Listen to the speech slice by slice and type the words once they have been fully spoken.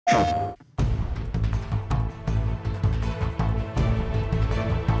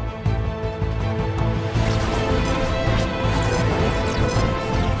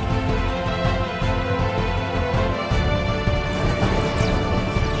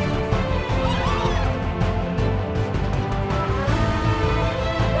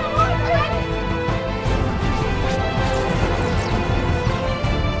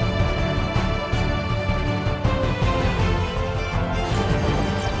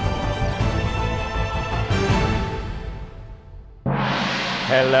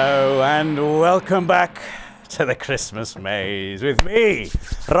Hello and welcome back to the Christmas Maze with me,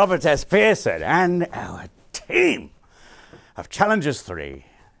 Robert S. Pearson, and our team of Challengers 3,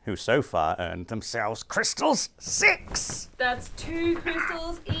 who so far earned themselves crystals 6. That's 2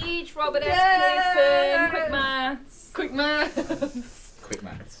 crystals each, Robert S. Pearson. Quick maths. Quick maths. Quick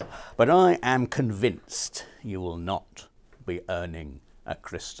maths. But I am convinced you will not be earning a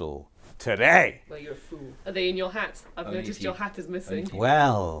crystal today. Well, you're a fool. Are they in your hat? I've noticed your hat is missing.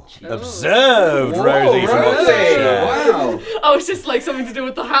 Well, observed, Rosie from Rosie. Oxfordshire. Wow. Oh, it's just like something to do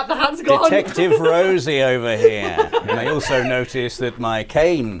with the hat. The hat's gone. Detective Rosie over here. You may also notice that my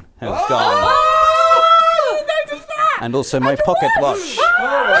cane has gone. Oh, you noticed that? And also my pocket watch. Oh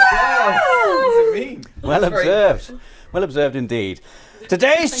my god. What does it mean? Well observed. Well observed indeed.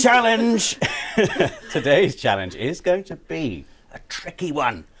 Today's challenge is going to be a tricky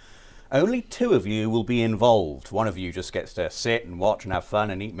one. Only 2 of you will be involved. One of you just gets to sit and watch and have fun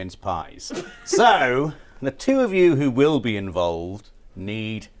and eat mince pies. So, the 2 of you who will be involved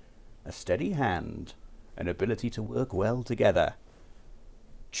need a steady hand, an ability to work well together.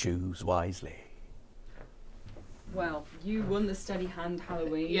 Choose wisely. Well, you won the steady hand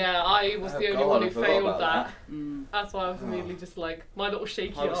Halloween. Yeah, I was the only God, one I who forgot failed about that. Mm. That's why I was immediately just like, my little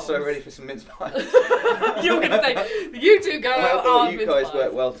shaky I was arms. so ready for some mince pies. You were going to say, you 2 go I out thought on you mince guys pies.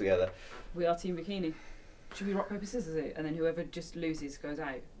 work well together. We are Team Bikini. Should we rock, paper, scissors it? And then whoever just loses goes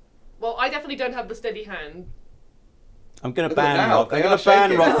out. Well, I definitely don't have the steady hand. I'm going to Look at ban them now, rock. I'm they going are to ban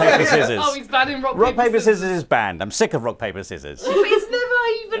shaking. rock, paper, scissors. Oh, he's banning rock, Rock, paper, scissors is banned. I'm sick of rock, paper, scissors. It's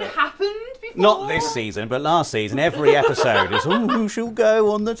never even happened before. Not this season, but last season, every episode is, oh, who shall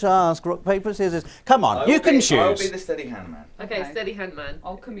go on the task? Rock, paper, scissors. Come on, you can choose. I'll be the steady hand man. Okay, Okay. steady hand man.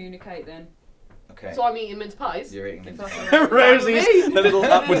 I'll communicate then. Okay. So I'm eating mince pies. You're eating If mince that's pies. all right with Rosie's me. the little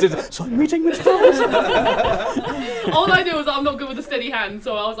upwards. So I'm eating mince pies. All I knew was that I'm not good with a steady hand,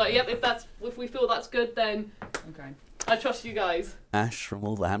 so I was like, yep, if we feel that's good, then Okay. I trust you guys. Ash from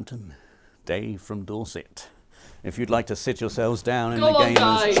Wolverhampton, Dave from Dorset. If you'd like to sit yourselves down in Go the on, gamers'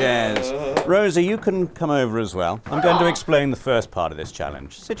 guys. chairs. Rosie, you can come over as well. I'm going to explain the first part of this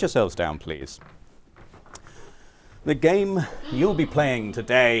challenge. Sit yourselves down, please. The game you'll be playing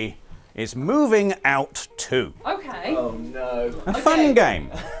today is Moving Out 2. Okay. Oh no. A fun game.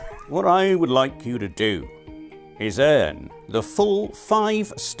 What I would like you to do is earn the full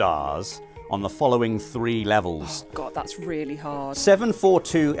 5 stars on the following 3 levels. God, that's really hard.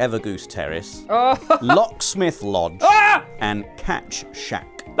 742 Evergoose Terrace, Oh. Locksmith Lodge, and Catch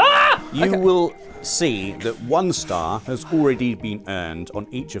Shack. You will see that 1 star has already been earned on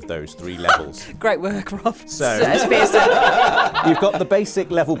each of those 3 levels. Great work, Rob. So Pearson. you've got the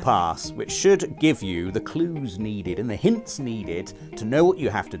basic level pass, which should give you the clues needed and the hints needed to know what you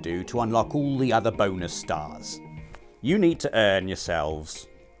have to do to unlock all the other bonus stars. You need to earn yourselves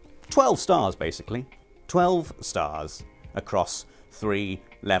 12 stars, basically. 12 stars across 3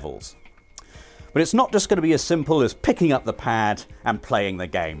 levels. But it's not just going to be as simple as picking up the pad and playing the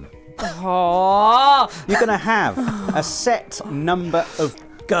game. Oh. You're going to have a set number of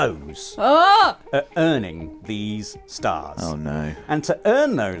goes Ah. at earning these stars. Oh no. And to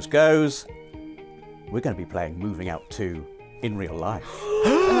earn those goes, we're going to be playing Moving Out 2 in real life.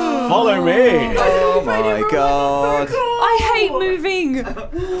 Follow me! Oh my god. I hate moving.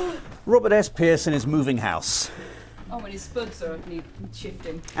 Robert S. Pearson is moving house. Oh, and his spuds are need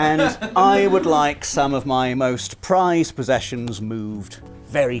shifting. And I would like some of my most prized possessions moved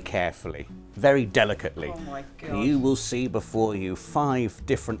very carefully, very delicately. Oh my God. You will see before you 5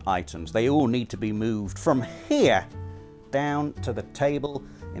 different items. They all need to be moved from here down to the table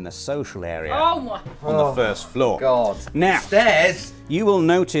in the social area Oh my. on the first floor. God. Now, Stairs. you will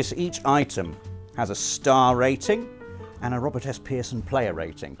notice each item has a star rating and a Robert S. Pearson player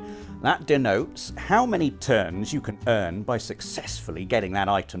rating. That denotes how many turns you can earn by successfully getting that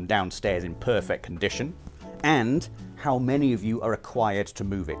item downstairs in perfect condition, and how many of you are required to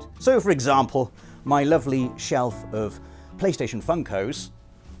move it. So for example, my lovely shelf of PlayStation Funkos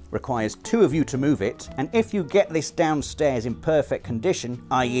requires 2 of you to move it, and if you get this downstairs in perfect condition,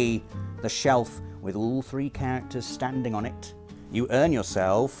 i.e. the shelf with all 3 characters standing on it, you earn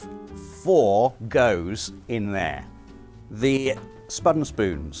yourself 4 goes in there. The spud and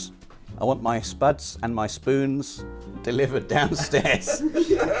spoons. I want my spuds and my spoons delivered downstairs.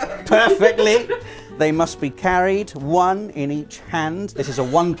 Perfectly. They must be carried, 1 in each hand. This is a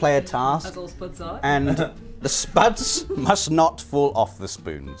 1-player task. As all spuds are. And the spuds must not fall off the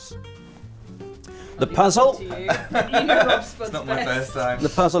spoons. The puzzle. You know Rob Spuds It's not my best. first time. The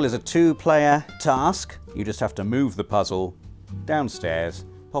puzzle is a 2-player task. You just have to move the puzzle downstairs,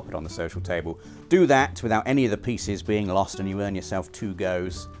 pop it on the social table. Do that without any of the pieces being lost and you earn yourself 2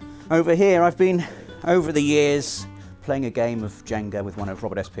 goes. Over here, I've been, over the years, playing a game of Jenga with one of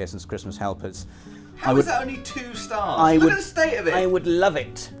Robert S. Pearson's Christmas helpers. How is that only 2 stars? I Look would- at the state of it. I would love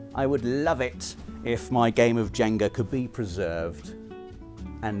it. I would love it if my game of Jenga could be preserved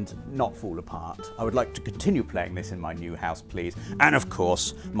and not fall apart. I would like to continue playing this in my new house, please. And of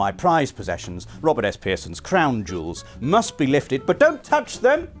course, my prized possessions, Robert S. Pearson's crown jewels, must be lifted, but don't touch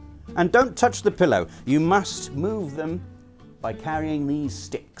them! And don't touch the pillow. You must move them by carrying these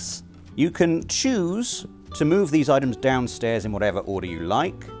sticks. You can choose to move these items downstairs in whatever order you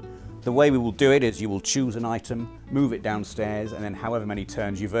like. The way we will do it is you will choose an item, move it downstairs, and then however many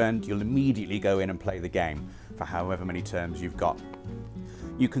turns you've earned, you'll immediately go in and play the game for however many turns you've got.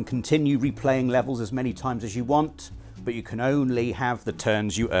 You can continue replaying levels as many times as you want, but you can only have the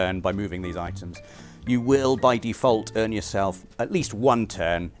turns you earn by moving these items. You will, by default, earn yourself at least 1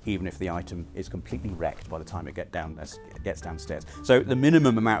 turn, even if the item is completely wrecked by the time it gets downstairs. So the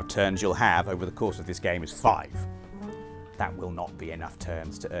minimum amount of turns you'll have over the course of this game is 5. That will not be enough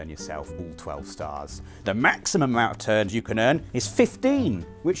turns to earn yourself all 12 stars. The maximum amount of turns you can earn is 15,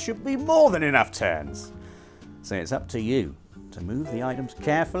 which should be more than enough turns. So it's up to you to move the items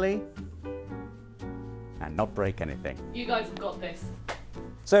carefully and not break anything. You guys have got this.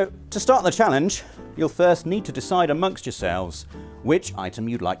 So, to start the challenge, you'll first need to decide amongst yourselves which item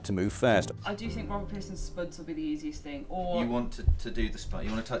you'd like to move first. I do think Robert Pearson's spuds will be the easiest thing. Or You want to do the spud?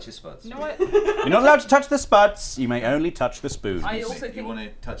 You want to touch his spuds? you know what? You're not allowed to touch the spuds, you may only touch the spoons. I also You think want to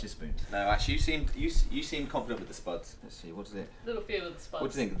touch his spoons? No, actually, you seem confident with the spuds. Let's see, what is it? Little few of the spuds.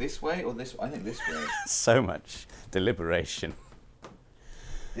 What do you think? This way or this? I think this way. So much deliberation.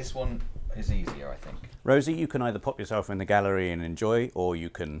 This one is easier, I think. Rosie, you can either pop yourself in the gallery and enjoy, or you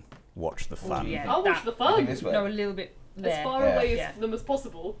can watch the fun. yeah. I'll watch That- the I think fun. this way. No, a little bit there. As far Yeah. away Yeah. as them as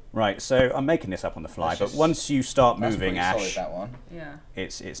possible. Right, so I'm making this up on the fly, That's but just- once you start That's moving, pretty Ash, solid, that one. Yeah.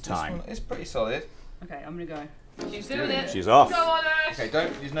 it's This time. one is pretty solid. Okay, I'm gonna go. She's doing it. She's off. Go on, Ash. Okay,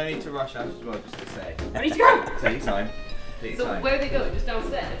 there's no need to rush Ash as well, just to say. Ready to go! Take your time. Take your So time. where are they going? Just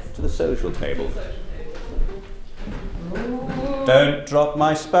downstairs? To the social table. Social table. Don't drop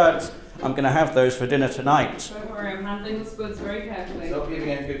my spuds. I'm going to have those for dinner tonight. Don't worry, I'm handling the spuds very carefully. Stop giving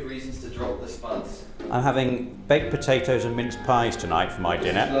any good reasons to drop the spuds. I'm having baked potatoes and mince pies tonight for my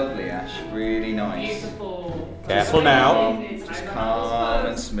dinner. Lovely, Ash. Really nice. Beautiful. Careful now. Just calm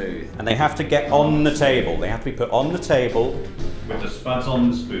and smooth. And they have to get on the table. They have to be put on the table with the spuds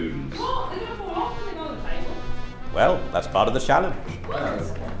on the spoons. What? They're going to fall off when they go on the table. Well, that's part of the challenge.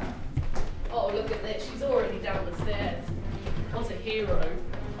 Oh, look at this. She's already down the stairs. What a hero.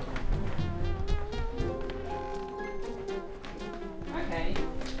 Okay.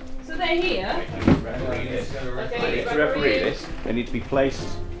 So they're here. Okay, To referee this, they need to be placed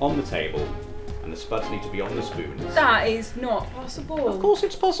on the table, and the spuds need to be on the spoons. That is not possible. Of course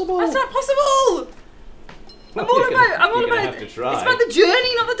it's possible. That's not possible! I'm all about have to try. It's about the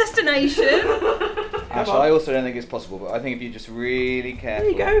journey, not the destination. Ash, I also don't think it's possible, but I think if you just really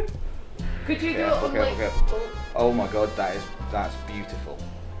careful. There you go. Could you do it Careful, on careful, like... careful. Oh my god, that's beautiful.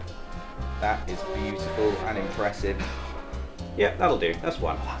 That is beautiful and impressive. Yeah, that'll do. That's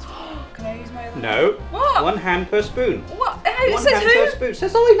one. Can I use my other? No. What? 1 hand per spoon. What? It One says hand who? per spoon. It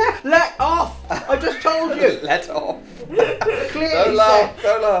says Ollie, let off! I just told you. Let off. Clearly Don't laugh,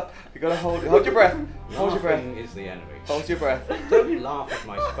 don't laugh. You gotta hold your breath. Hold your breath. Laughing is the enemy. Hold your breath. Don't laugh at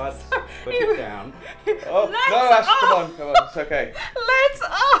my spuds. Put it down. Oh, no, Ash, come on, it's okay. Let's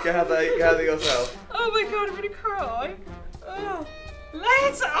off! Gather yourself. Oh my god, I'm gonna cry. Oh.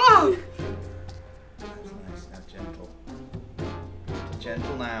 Let's off! That's nice, now gentle.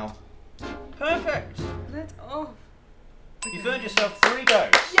 Gentle now. Perfect. Let's off. You've earned yourself 3 goes.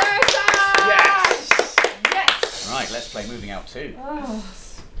 Yes! Yes! Yes! Right, let's play moving out 2. Oh,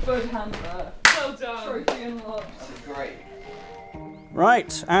 spud handler. Well done. Trophy unlocked. That was great.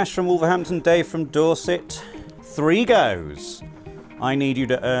 Right, Ash from Wolverhampton, Dave from Dorset. 3 goes. I need you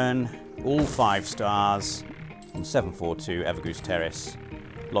to earn all 5 stars on 742 Evergoose Terrace,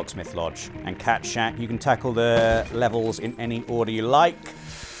 Locksmith Lodge, and Cat Shack. You can tackle the levels in any order you like.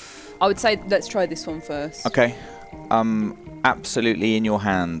 I would say let's try this one first. Okay. absolutely in your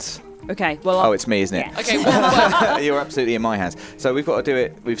hands. Okay, well... Oh, it's me, isn't it? Yeah. Okay, well, You're absolutely in my hands. So we've got to do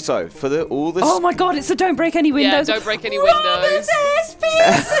it. For all the. Oh my God! It's the don't break any windows. yeah, don't break any windows.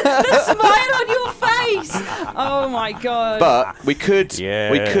 The smile on your face. Oh my God! But we could,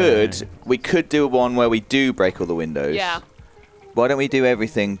 Yeah. we could do one where we do break all the windows. Yeah. Why don't we do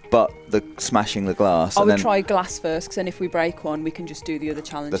everything but the smashing the glass? I and would then try glass first, because then if we break one, we can just do the other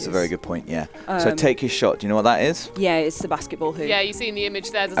challenges. That's a very good point. Yeah. So Um, take your shot. Do you know what that is? Yeah, it's the basketball hoop. Yeah, you see in the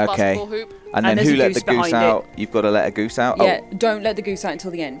image there's a Okay. basketball hoop. And And then there's who a let goose the goose behind out? You've got to let a goose out. Yeah, don't let the goose out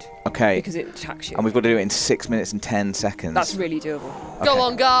until the end, Oh, okay. because it attacks you. And we've got to do it in 6 minutes and 10 seconds. That's really doable. Go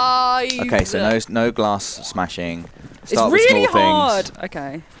on, guys. Okay, so no glass smashing. It's Start with really small hard. things.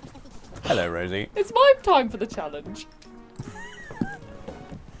 Okay. Hello, Rosie. It's my time for the challenge.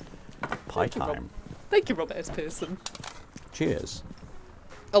 Pie time. Thank you, Robert S. Pearson. Cheers.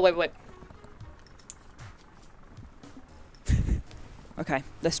 Oh, wait. Okay,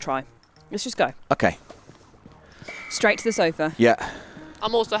 let's try. Let's just go. Okay. Straight to the sofa. Yeah.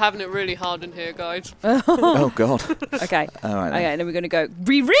 I'm also having it really hard in here, guys. Oh God. Okay. All right. Okay, Then. and then we're going to go.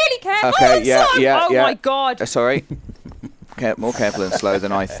 Be really careful. Okay, Oh, I'm yeah, sorry. yeah, Oh yeah. my God. Sorry. More careful and slow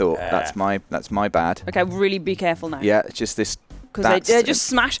than I thought. That's my bad. Okay, really be careful now. Yeah, it's just this. Because they just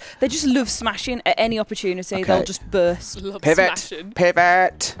smash. They just love smashing at any opportunity. Okay. They'll just burst. Love Pivot. smashing.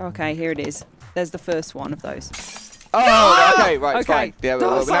 Pivot. Okay, here it is. There's the first one of those. Oh, okay, right, it's Okay. fine. Yeah, Oh, well,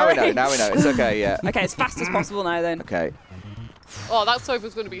 now we sorry. know. Now we know. It's okay. Yeah. Okay, as fast as possible now then. Okay. Oh, that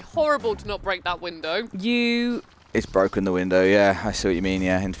sofa's going to be horrible to not break that window. You It's broken the window. Yeah, I see what you mean.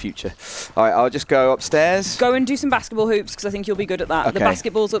 Yeah, in future. All right, I'll just go upstairs. go and do some basketball hoops, because I think you'll be good at that. The Okay.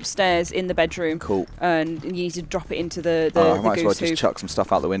 basketball's upstairs in the bedroom. Cool. And you need to drop it into the Oh, I might as well goose just hoop. chuck some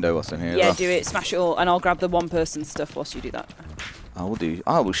stuff out the window whilst I'm here. as Yeah, well. do it. Smash it all, and I'll grab the one person stuff whilst you do that.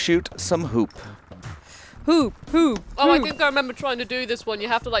 I will shoot some hoop. Hoop. Oh, I hoop. think I remember trying to do this one. You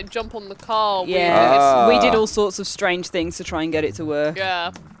have to like jump on the car. Yeah, Ah. we did all sorts of strange things to try and get it to work. Yeah.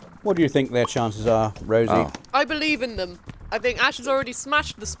 What do you think their chances are, Rosie? Oh. I believe in them. I think Ash has already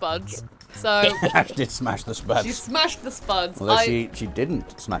smashed the spuds. So Ash did smash the she spuds. smashed the spuds. Although she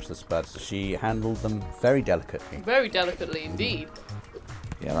didn't smash the spuds, she handled them very delicately. Very delicately indeed.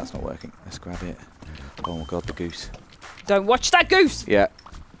 Yeah, that's not working. Let's grab it. Oh my God, the goose. Don't watch that goose. Yeah.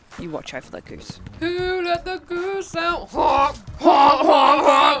 You watch out for that goose. Who let the goose out? Honk, honk, honk,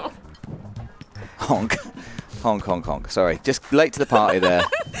 honk. Honk. Honk, honk, honk. Sorry, just late to the party there.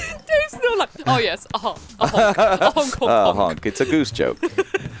 It's still like, oh yes, a honk, a honk, a honk, honk, Oh, honk. honk. It's a goose joke.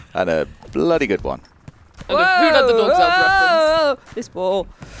 And a bloody good one. And a who let the dogs out reference. Whoa, this ball.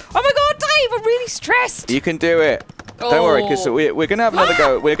 Oh my God, Dave, I'm really stressed. You can do it. Don't worry, because Oh. we're going to have another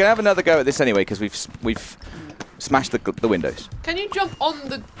go. We're going to have another go at this anyway, because we've smashed the windows. Can you jump on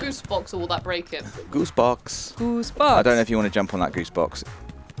the goose box or will that break it? Goose box. Goose box. I don't know if you want to jump on that goose box.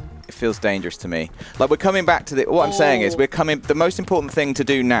 It feels dangerous to me. Like, we're coming back to what I'm saying is Oh. the most important thing to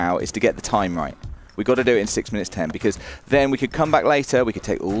do now is to get the time right. We've got to do it in 6 minutes 10, because then we could come back later, we could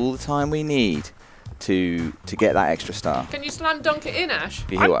take all the time we need to get that extra star. Can you slam dunk it in, Ash?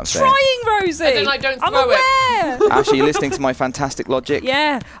 You hear what I'm saying? trying, Rosie. And then I don't I'm throw it. aware. Ash, are you listening to my fantastic logic?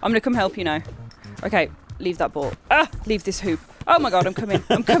 Yeah, I'm going to come help you now. Okay, leave that ball. Leave this hoop. Oh my God, I'm coming.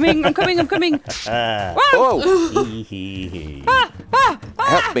 I'm coming. I'm coming. I'm coming. Whoa! Hee hee hee.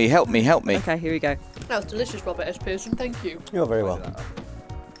 Help me, help me, help me. Okay, here we go. That was delicious, Robert S. Pearson. Thank you. You're very welcome.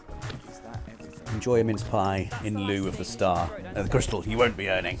 Enjoy a mince pie in lieu of the star. The crystal you won't be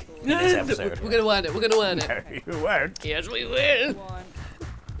earning in this episode. We're going to earn it. We're going to earn it. No, you won't. Yes, we will.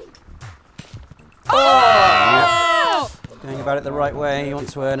 Oh! Going about it the right way. You want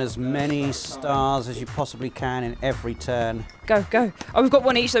to earn as many stars as you possibly can in every turn. Go, go. Oh, we've got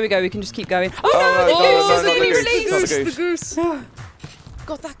one each. There we go. We can just keep going. Oh, no, no, the no, goose no, is not the really goose. released. Not the The goose.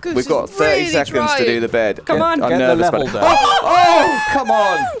 God, that goose We've got is 30 really seconds to do the trying. bed. Come on. I'm Get the nervous level about it. done. Oh, come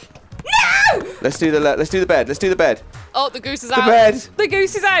on. No! Let's do the bed. Let's do the bed. Oh, the goose is The out. bed. The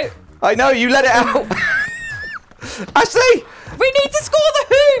goose is out. I know, you let it out. Ashley! We need to score the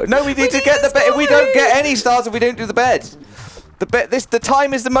hoop. No, we need to get the bed. We don't get any stars if we don't do the bed. The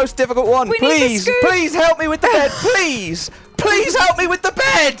time is the most difficult one. We need the Please, scoop. please help me with the bed. Please. Please help me with the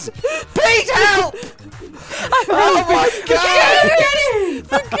bed. Please help. Oh my God.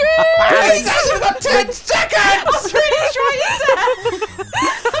 The goose. Please, Ashley, we've got 10 seconds. Really trying to.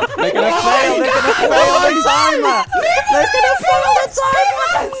 They're going to fail. They're going to fail the timer. They're going to fail the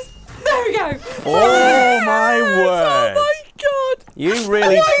timer. There we go. Oh my word. Oh my God. You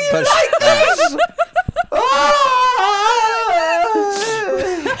really pushed that.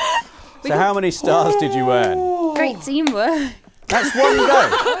 So how many stars did you earn? Great teamwork. That's one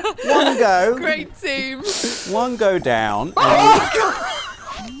go. One go. Great team. One go down.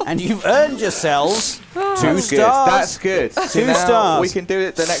 And you've earned yourselves 2 stars. That's good. Two Now stars. We can do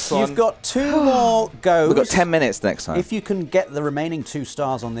it the next one. You've got 2 more goes. We've got 10 minutes next time. If you can get the remaining 2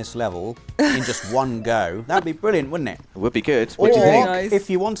 stars on this level in just one go, that'd be brilliant, wouldn't it? It would be good. Or What do you think? Nice. if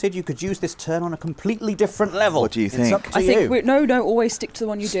you wanted, you could use this turn on a completely different level. What do you It's think? up to I you. think no, always stick to the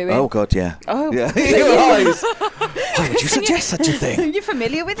one you're doing. Oh God, yeah. Oh. Yeah. Your eyes. Why would you suggest such a thing? You're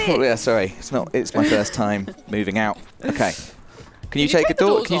familiar with it. Oh, yeah, sorry. It's not. It's my first time moving out. Okay. Can you take a take the door?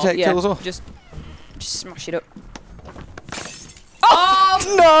 doors Can you off? take Yeah, doors off? just smash it up.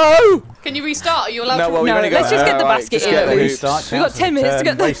 Oh! No! Can you restart? Are you allowed No, to? well, we've No, only got. let's just get the right, basket just in get at the least. hoops. Restart We've got counts 10 as a minutes to turn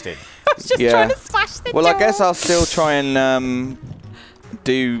get the- wasted. I was just Yeah. trying to smash the Well, door. I guess I'll still try and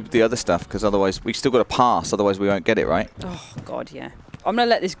do the other stuff because otherwise we still got to pass. Otherwise we won't get it right. Oh God, yeah. I'm gonna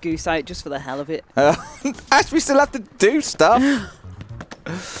let this goose out just for the hell of it. Ash, we still have to do stuff.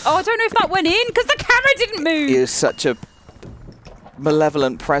 Oh, I don't know if that went in because the camera didn't move. You're such a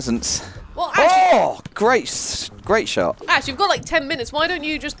malevolent presence. Well, Ash, Oh, great shot. Ash, you've got like 10 minutes. Why don't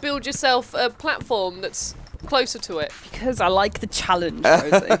you just build yourself a platform that's closer to it? Because I like the challenge,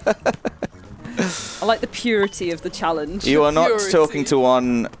 Rosie. I like the purity of the challenge. You are not Purity. talking to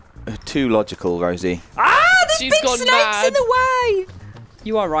one too logical, Rosie. There's She's big gone snakes mad. in the way.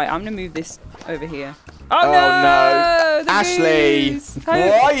 You are right. I'm gonna move this over here. Oh, Oh, no. The Ashley, goose.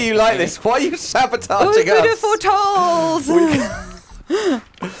 why are you like this? Why are you sabotaging Oh, us? beautiful tools.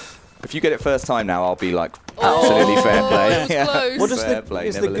 If you get it first time now, I'll be like, absolutely fair play. That was close. What does Fair play,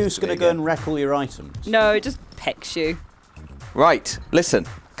 is the never goose listen to going to me go again. and wreck all your items? No, it just pecks you. Right, listen.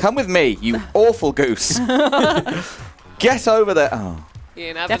 Come with me, you awful goose. Get over there. Oh, You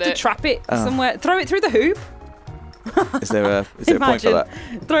You have to trap it Oh. somewhere. Throw it through the hoop. is there a point for that?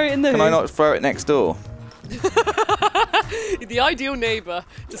 Throw it in the Can hoop. I not throw it next door? The ideal neighbour.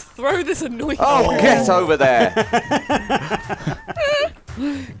 Just throw this annoying. Oh, get over there.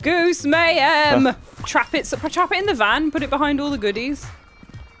 Goose mayhem. Trap it in the van. Put it behind all the goodies.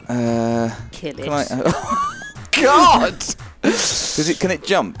 Kill it. Can I? God! Can it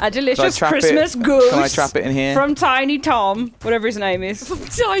jump? A delicious trap Christmas it? goose. Can I trap it in here? From Tiny Tom, whatever his name is.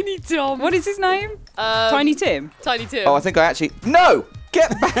 Tiny Tom. What is his name? Tiny Tim. Tiny Tim. Oh, I think I actually. No! Get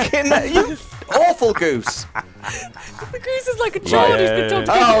back in there, you awful goose! The goose is like a child who's been told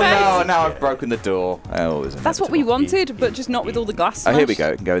to go to Oh bed. no! Now I've broken the door. Oh, it was That's what we inevitable. wanted, but just not with all the glass. Oh, here we smashed.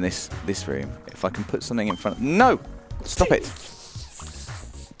 go. It can go in this room. If I can put something in front. No! Stop it!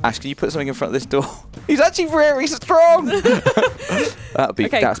 Ash, can you put something in front of this door? He's actually very strong. That'd be.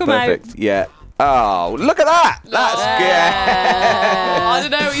 Okay, that's come perfect. Yeah. Oh, look at that! That's I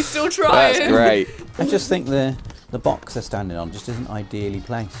don't know. He's still trying. That's great. I just think the box they're standing on just isn't ideally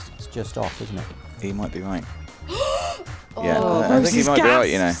placed. It's just off, isn't it? He might be right. Yeah, Oh, I think he Rosie's might be right.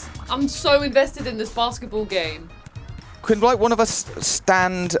 You know. gasps. I'm so invested in this basketball game. Could like one of us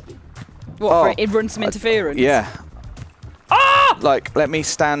stand? What, Oh, for it run some interference? Yeah. Ah! Like, let me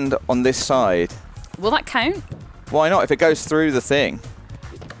stand on this side. Will that count? Why not? If it goes through the thing,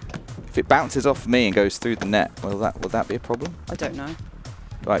 if it bounces off me and goes through the net, will that be a problem? I don't know.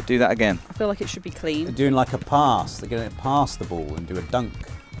 Right, do that again. I feel like it should be They're clean. doing like a pass. They're going to pass the ball and do a dunk.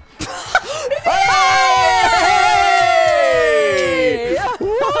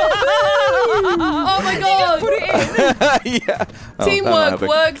 Oh my god! Put it in. Yeah. Oh, Teamwork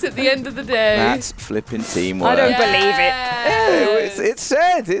works at the end of the day. That's flipping teamwork. I don't believe it. It's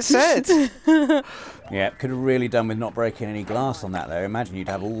said. It's said. Yeah, could have really done with not breaking any glass on that though. Imagine you'd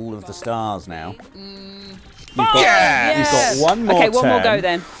have all of the stars now. You've got, you've got one more Okay, one more turn. go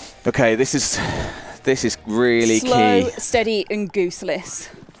then. Okay, this is really Slow, key. steady, and gooseless.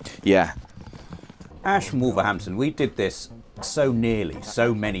 Yeah. Ash from Wolverhampton, we did this so nearly,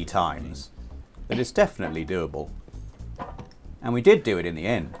 so many times, that it's definitely doable. And we did do it in the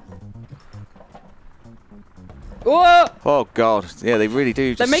end. Whoa! Oh God. Yeah, they really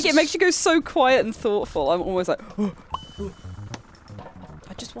do. They Just it makes you go so quiet and thoughtful. I'm almost like, I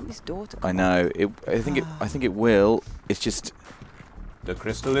just want this door to come. I know. I think it will. It's just. The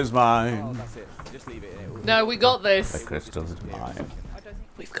crystal is mine. That's it. Just leave it. No, we got The this. crystal is mine.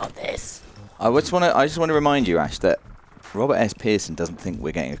 We've got this. I just want to remind you, Ash, that Robert S. Pearson doesn't think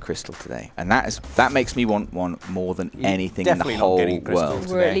we're getting a crystal today, and that makes me want one more than anything in the definitely not whole getting a crystal. world.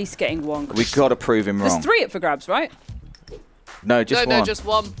 We're at today. least getting one. We've got to prove him There's wrong. 3 up for grabs, right? No, just one. No, just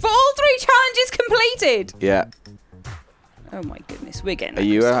one. For all 3 challenges completed. Yeah. Oh my goodness, we're getting.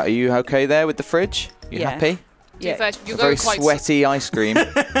 Are you okay there with the fridge? You Yeah. happy? To be fair, you're A very going quite sweaty ice cream.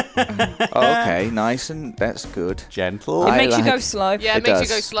 Oh, okay, nice, and that's good. Gentle. It I makes you like- go slow. Yeah, it It makes you does,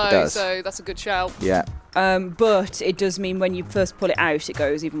 go it slow, does. so that's a good shout. Yeah. But it does mean when you first pull it out, it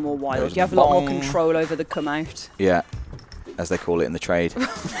goes even more wild. Goes You have a lot more bong. control over the come out. Yeah, as they call it in the trade.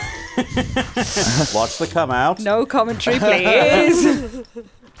 Watch the come out. No commentary, please.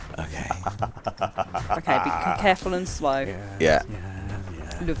 Okay. Okay, be careful and slow. Yeah.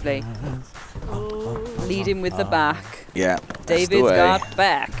 Lovely. Leading with the back. Yeah. That's the David's way. got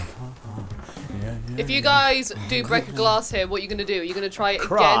back. If you guys do break a glass here, what are you going to do? Are you going to try it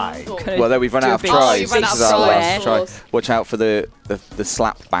Cry. again? Or- Well, then we've run Do a out of big- tries. Oh, you've run This out is of our tries, last of try. course. Watch out for the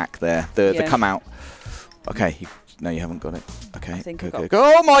slap back there, the Yeah. come out. Okay, no, you haven't got it. Okay, I think I go, got- go,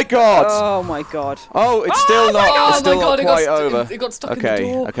 go. Oh my God! Oh my god. Oh, it's still not. Oh It's still my not God, it got quite stu- over. it got stuck in the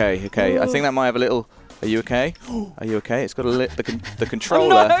okay, door. okay. I think that might have a little. Are you okay? Are you okay? It's got the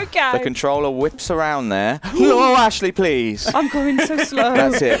controller. not okay. The controller whips around there. No, Ashley, please. I'm going so slow.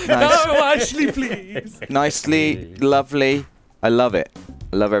 That's it. Nice. Ashley, please. Nicely, lovely. I love it.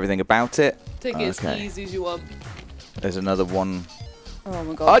 I love everything about it. Take it as Okay. easy as you want. There's another one. Oh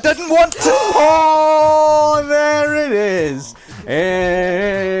my I god. didn't want to. Oh, there it is.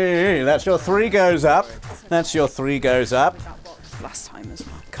 Hey, that's your 3 goes up. That's your 3 goes up. Last time as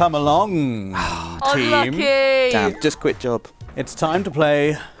well. Come along, team. Unlucky. Damn, just quit job. It's time to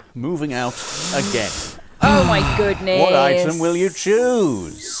play Moving Out again. Oh my goodness. What item will you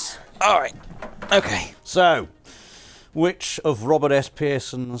choose? All right. Okay. So, which of Robert S.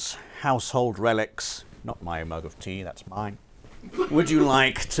 Pearson's household relics, not my mug of tea, that's mine, would you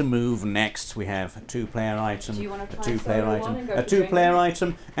like to move next? We have a 2-player item, Do you wanna a try 2-player solo one item, and go a for 2-player drinks?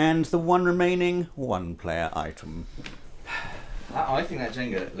 item, and the one remaining 1-player item. I think that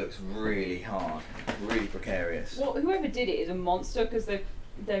Jenga looks really hard, really precarious. Well, whoever did it is a monster because they've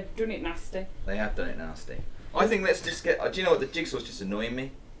done it nasty. They have done it nasty. I think let's just get. Do you know what? The jigsaw's just annoying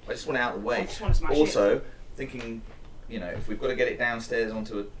me. I just want it out of the way. I just wanna smash it. Also, thinking, you know, if we've got to get it downstairs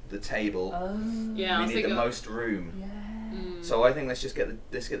onto the table, Yeah, I we was need the thinking. most room. Mm. So I think let's get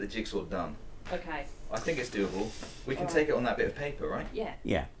the jigsaw done. Okay. I think it's doable. We can Alright. take it on that bit of paper, right? Yeah.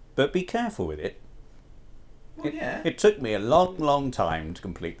 Yeah, but be careful with it. Well, yeah. It took me a long, long time to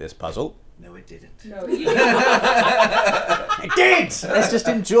complete this puzzle. No, it didn't. No. It did! Let's just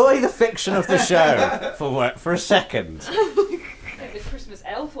enjoy the fiction of the show for a second. The Christmas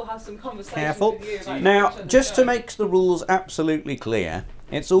elf will have some conversation Careful. with you about Now, the just to show. make the rules absolutely clear,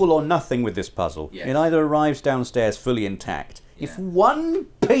 it's all or nothing with this puzzle. Yeah. It either arrives downstairs fully intact. If Yeah. one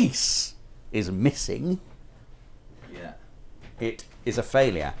piece is missing, Yeah. it is a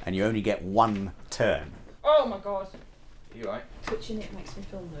failure, and you only get 1 turn. Oh my god. You right? Touching it makes me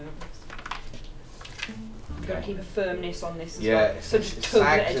feel nervous. You've got to keep a firmness on this as Yeah. well. It's, So it just tug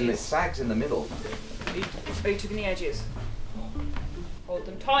the edges. sags in the middle. Are you tugging the edges? Hold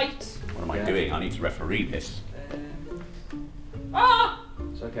them tight. What am I Yeah. doing? I need to referee this. Ah!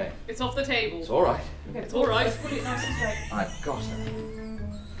 It's okay. It's off the table. It's all right. Okay, It's all right. Put it nice and straight. I've got it.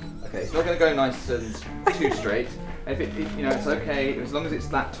 Okay, it's not going to go nice and too straight. If you know, it's okay as long as it's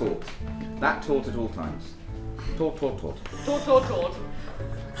that taut. That taut at all times. Taut, taut, taut. Tort, tort, tort.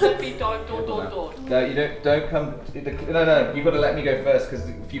 Don't be tort, tort, tort, tort. No, you don't come. No. You've got to let me go first because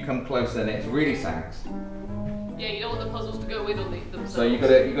if you come close, then it really sags. Yeah, you don't want the puzzles to go in on themselves. So you got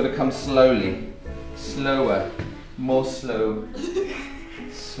to come slowly, slower, more slow,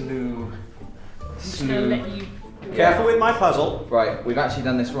 slew. I'm gonna let you. Careful with my puzzle. Right, we've actually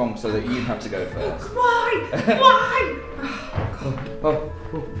done this wrong, so that you have to go first. Why? Why? Oh,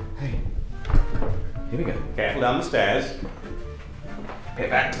 hey. Here we go. Careful down the stairs. Get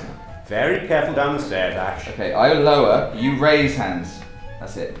back. Very careful down the stairs, Ash. Okay, I lower. You raise hands.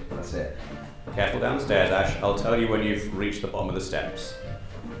 That's it. That's it. Careful down the stairs, Ash. I'll tell you when you've reached the bottom of the steps.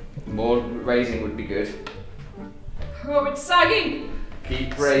 More raising would be good. Oh, it's sagging.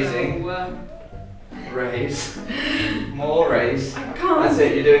 Keep raising. So, Raise. More raise. I can't. That's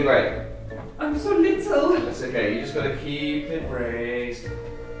it. You're doing great. I'm so little. That's okay. You just got to keep it raised.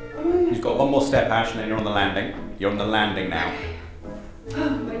 You've got 1 more step, Ash, and then you're on the landing. You're on the landing now.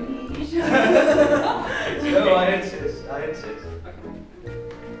 My knees. No, I insist. I insist.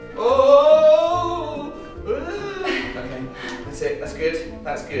 Oh! Okay. That's it. That's good.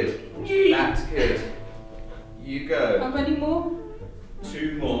 That's good. That's good. You How go. many more?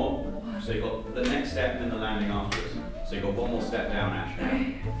 2 more. So you've got the next step and then the landing afterwards. So you've got 1 more step down, Ash.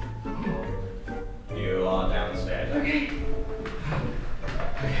 You are down the stairs. Okay.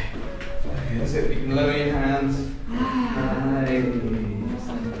 That's it. You can lower your hands. Nice.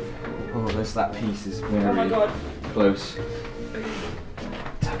 Oh, that piece is very Oh my god. close.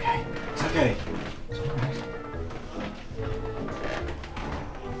 It's okay. It's okay. It's alright.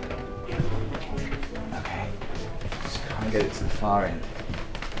 Okay. Just try and get it to the far end.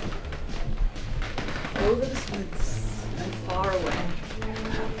 Over the fence and far away.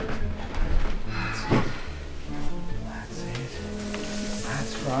 That's it.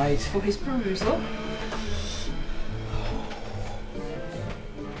 That's right. For his perusal.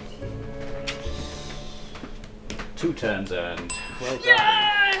 Two turns earned. Well done.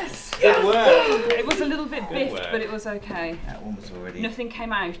 Yes! Good work. It was a little bit biffed, work. but it was okay. That one was already. Nothing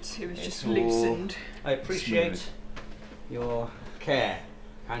came out, it was It's just all loosened. I appreciate smooth. your care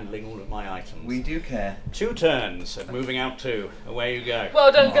handling all of my items. We do care. 2 turns of moving out 2. Away you go.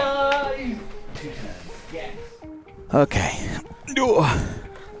 Well done, guys. 2 turns. Yes. Okay.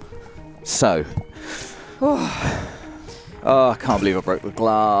 So. Oh, I can't believe I broke the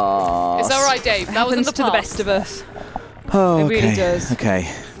glass. It's all right, Dave. That was in Happens the to the past. best of us. Oh, It okay. really does. Okay.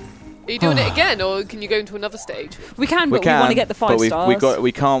 Are you doing it again, or can you go into another stage? We can, but we want to get the 5 but stars.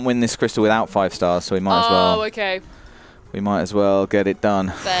 we can't win this crystal without 5 stars, so we might as Oh, well. okay. We might as well get it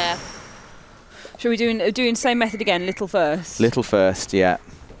done. There. Should we doing same method again? Little first. Little first, yeah,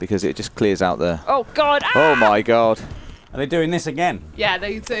 because it just clears out the. Oh God! Oh my God. Are they doing this again? Yeah,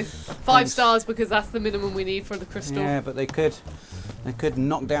 they say 5 stars because that's the minimum we need for the crystal. Yeah, but they could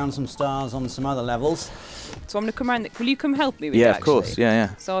knock down some stars on some other levels. So I'm gonna come around. Will you come help me with Yeah, it, of course. actually? Yeah,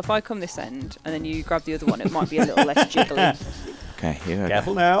 yeah. So if I come this end and then you grab the other one, it might be a little less jiggly. Okay, here we go.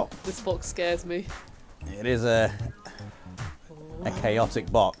 Careful now. This box scares me. It is a chaotic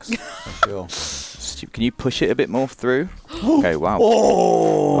box, for sure. Can you push it a bit more through? Okay, wow.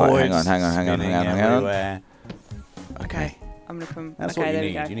 Oh, Right, hang it's on, hang on, hang on, spinning hang on, hang on. everywhere. Okay. I'm gonna come. That's okay, what you there need.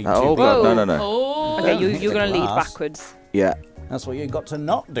 we go. You need Oh 2 God, Whoa. no, no, no. Oh. Okay, Don't hit you're the gonna lead glass. backwards. Yeah, That's what you've got to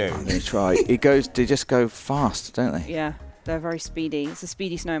not do. I'm gonna try. They just go fast, don't they? Yeah, they're very speedy. It's a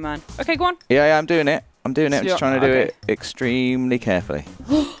speedy snowman. Okay, go on. Yeah, yeah, I'm doing it. I'm doing it. I'm So just trying to do okay. it extremely carefully.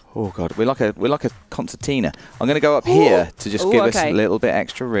 Oh God, we're like a concertina. I'm gonna go up here to just Ooh, give us okay. a little bit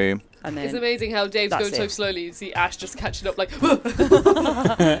extra room. And It's then amazing how Dave's That's going so it. slowly. You see Ash just catching up like. Oh,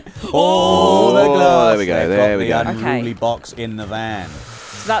 the Oh, glass. there we go, They've there got we the go. unruly Okay. box in the van.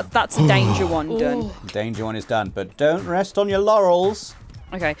 so that's a danger one done. Oh. Danger one is done, but don't rest on your laurels.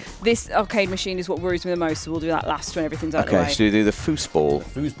 Okay, this arcade machine is what worries me the most, so we'll do that last when everything's out of the Okay, way. should we do the foosball?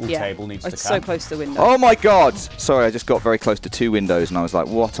 Foosball Yeah. table needs It's to so come. close to the window. Oh my God! Sorry, I just got very close to 2 windows and I was like,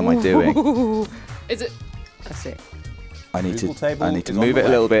 what am I doing? Is it? That's it. I need Foosball table to is on move the it a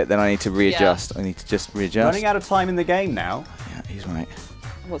way. little bit, then I need to readjust. I need to just readjust. Running out of time in the game now. Yeah, he's right.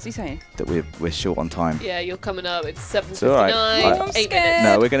 What's he saying? That we're short on time. Yeah, you're coming up. It's It's all right. 7:59. I'm 8 scared. minutes.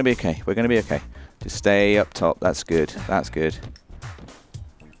 No, we're gonna be okay. We're gonna be okay. Just stay up top. That's good. That's good.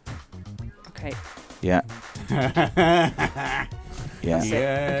 Okay. Yeah. Yeah. Yeah. That's it.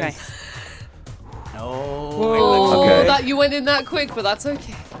 Okay. Oh, Oh, Okay. that you went in that quick, but that's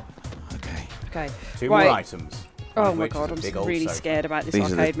okay. Okay. Okay. 2 Right. more items. one Oh of my which is God, a I'm big old really sofa. scared about this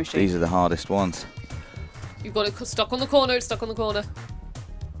These arcade machine. are the hardest ones. You've got it stuck on the corner. It's stuck on the corner.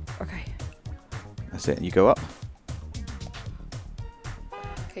 Okay. That's it. You go up.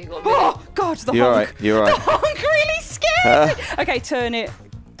 Okay, you got a minute. Oh God, the You're honk. right. You're right. The honk really scared me. Okay, turn it.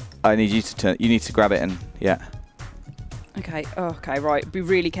 I need you to turn. You need to grab it and yeah, Okay. Oh, okay. Right. Be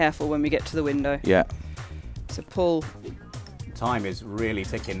really careful when we get to the window. yeah. So pull. Time is really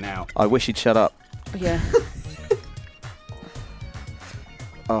ticking now. I wish he'd shut up. Yeah.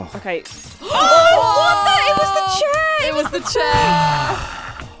 Oh. Okay. Oh, what the? It was the chair. It was the chair.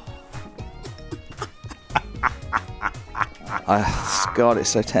 God, it's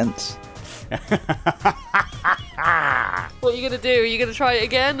so tense. What are you gonna do? Are you gonna try it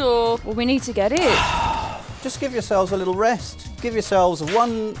again, or? Well, we need to get it. Just give yourselves a little rest. Give yourselves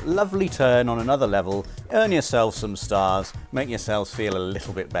one lovely turn on another level. Earn yourselves some stars. Make yourselves feel a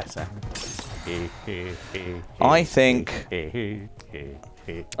little bit better. I think. I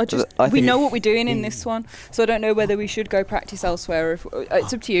We think- know what we're doing in this one, so I don't know whether we should go practice elsewhere. Or if,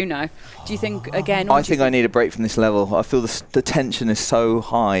 it's up to you now. Do you think again? Or I do you think I need a break from this level. I feel the tension is so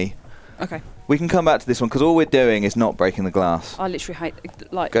high. Okay. We can come back to this one because all we're doing is not breaking the glass. I literally hate.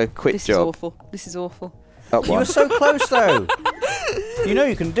 Like. Go, quick this job. is awful. This is awful. Up You one. were so close, though. You know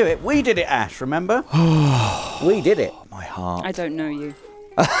you can do it. We did it, Ash, remember? We did it. My heart. I don't know you.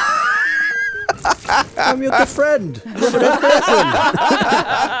 I'm your good friend, Robert F.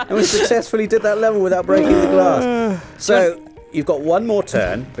 Pearson. And we successfully did that level without breaking the glass. So, you've got one more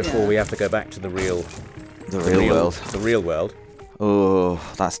turn before we have to go back to the real world. The real world. Oh,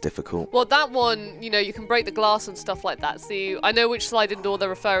 that's difficult. Well, that one, you know, you can break the glass and stuff like that. See, I know which sliding door they're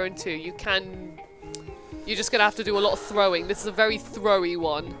referring to. You're just gonna have to do a lot of throwing. This is a very throwy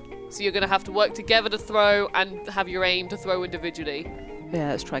one. So you're gonna have to work together to throw and have your aim to throw individually. Yeah,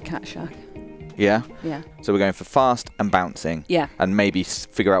 let's try Cat Shack. Yeah? Yeah. So we're going for fast and bouncing. Yeah. And maybe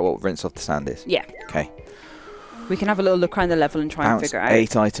figure out what rinse off the sand is. Yeah. Okay. We can have a little look around the level and try and figure it out.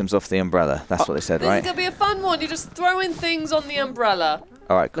 8 items off the umbrella. That's what they said, This right? is going to be a fun one. You're just throwing things on the umbrella.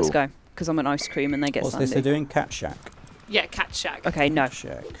 All right, cool. Let's go. Because I'm an ice cream and they get What's sandy. this they're doing? Cat Shack. Yeah, Cat Shack. Okay, no.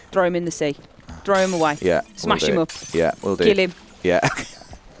 Shack. Throw him in the sea. Throw him away. Yeah. Smash we'll him do up. it. Yeah, we'll do. Kill him. Yeah.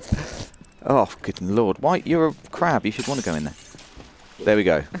 Oh, good lord. Why? You're a crab. You should want to go in there. There we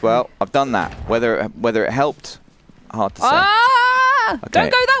go. Well, I've done that. Whether it helped, hard to say. Ah! Okay. Don't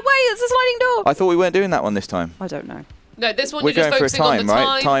go that way. It's a sliding door. I thought we weren't doing that one this time. I don't know. No, this one We're you're just going for a focusing on time, the time.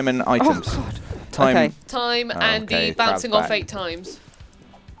 right? Time and items. Oh, God. Time. Okay. Time Oh, and okay, the bouncing crab's off back. 8 times.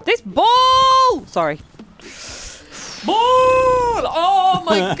 This ball! Sorry. Ball! Oh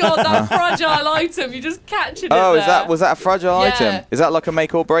my god, that fragile item. You're just catching it Oh, there. was that a fragile Yeah. item? Is that like a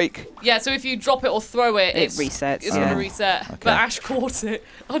make or break? Yeah, so if you drop it or throw it, It resets, It's yeah. going to reset. Okay. But Ash caught it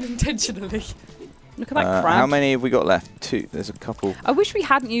unintentionally. Look at that crab. How many have we got left? 2. There's a couple. I wish we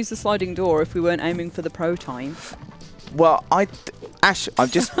hadn't used the sliding door if we weren't aiming for the pro time. Well, Ash, I'm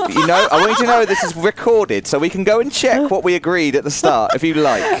just, I want you to know this is recorded, so we can go and check what we agreed at the start, if you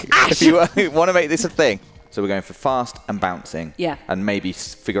like. If you want to make this a thing. So we're going for fast and bouncing. Yeah. And maybe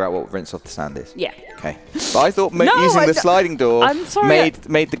figure out what rinse off the sand is. Yeah. Okay. But I thought No, using I the d- sliding door I'm sorry,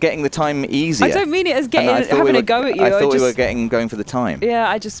 made the getting the time easier. I don't mean it as And I thought having we a go at you. I thought we just, were going for the time. Yeah,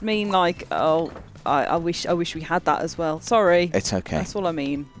 I just mean like, oh, I wish we had that as well. Sorry. It's okay. That's all I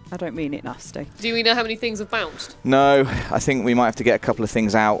mean. I don't mean it nasty. Do we know how many things have bounced? No, I think we might have to get a couple of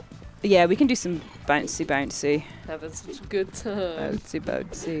things out. Yeah, we can do some bouncy. Having such a good time.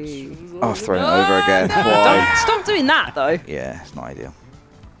 Bouncy. Oh, throw it over again. no. Why? Don't stop doing that though. Yeah, it's not ideal.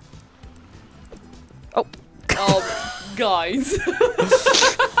 Oh, guys.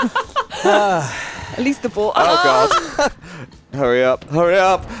 At least the ball. Oh god. Hurry up, hurry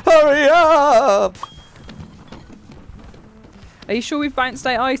up, hurry up! Are you sure we've bounced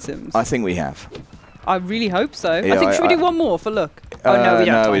 8 items? I think we have. I really hope so. Yeah, I think should we do one more for luck? Oh no, we don't.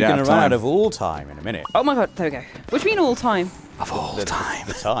 no, have time. we We're don't going have to run time. out of all time in a minute. Oh my god, there we go. What do you mean all time? Of all time.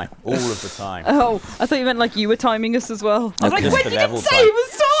 The time. All of the time. Oh, I thought you meant like you were timing us as well. I was like, Just when the did level it say time. it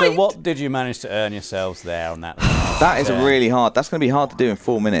was So timed? what did you manage to earn yourselves there on that? That is really hard. That's going to be hard to do in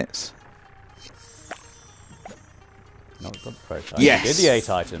 4 minutes. Not got the pro time. Yes. You did the 8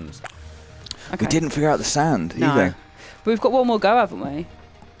 items. Okay. We didn't figure out the sand No. either. But we've got one more go, haven't we?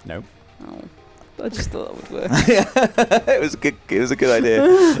 No. Oh, I just thought that would work. It was a good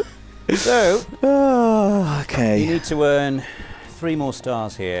idea. So, Oh, you okay. need to earn 3 more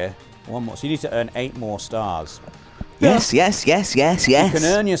stars here. 1 more. So you need to earn 8 more stars. Yes. You can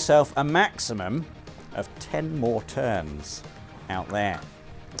earn yourself a maximum of 10 more turns out there.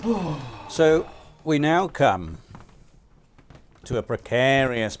 So we now come to a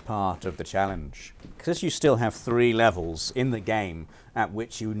precarious part of the challenge. Because you still have 3 levels in the game at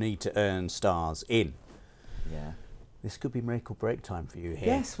which you need to earn stars in. Yeah. This could be make or break time for you here.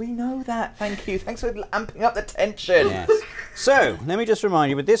 Yes, we know that. Thank you. Thanks for amping up the tension. Yes. So, let me just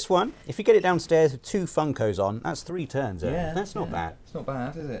remind you, with this one, if you get it downstairs with 2 Funkos on, that's 3 turns. Yeah, That's not bad. It's not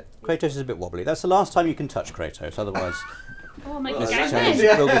bad, is it? Kratos is a bit wobbly. That's the last time you can touch Kratos, otherwise Oh my this god. challenge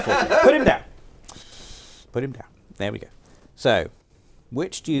will be forfeit. Put him down. Put him down. There we go. So,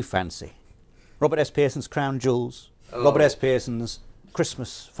 which do you fancy? Robert S. Pearson's Crown Jewels, Robert S. Pearson's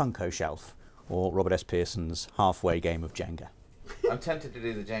Christmas Funko Shelf, or Robert S. Pearson's halfway game of Jenga? I'm tempted to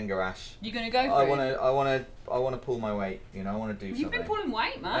do the Jenga, Ash. You gonna go I want to pull my weight. You know, I want to do something. You've been pulling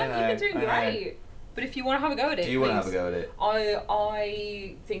weight, man. I know, You've been doing I know. great. But if you want to have a go at it, Do you want to have a please. go at it?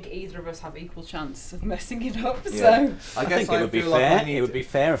 I think either of us have equal chance of messing it up. Yeah. So I think it would be feel like fair. I need It would to- be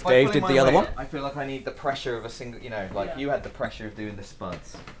fair if by Dave pulling did the my other weight, one. I feel like I need the pressure of a single. You know, like Yeah. you had the pressure of doing the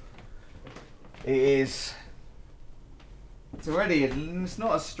spuds. It is. It's already. It's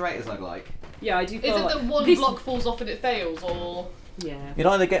not as straight as I'd like. yeah, I do Is feel it like that one this- block falls off and it fails, or Yeah. It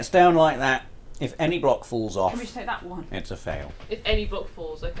either gets down like that, if any block falls Can we off, just take that one? it's a fail. if any block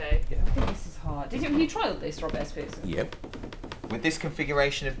falls? Okay. I think this is hard. Did you trialed this, Robert S. Pearson? Yep. With this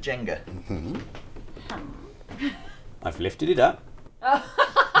configuration of Jenga. I've lifted it up. And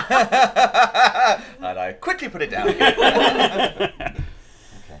I quickly put it down again.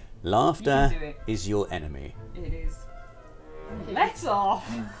 Okay. Laughter You can do it. is your enemy. It is. Let off.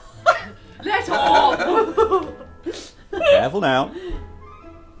 Let off. Careful now.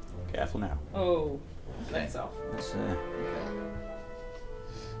 Careful now. Oh. Let off. That's,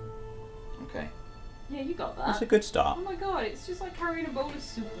 Okay. Yeah, you got that. that's a good start. Oh my god, it's just like carrying a bowl of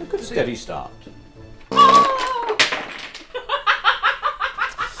soup. A good steady start. Oh!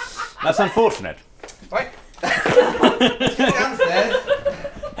 That's unfortunate. Right. Let's go downstairs.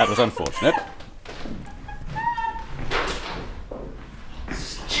 That was unfortunate.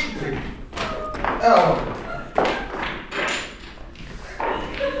 Oh.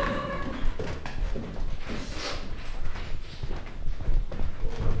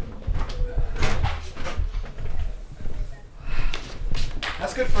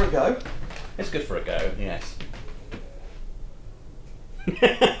 That's good for a go. It's good for a go, yes.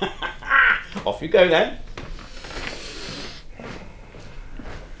 Off you go then.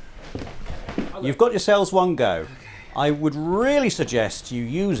 You've got yourselves one go. I would really suggest you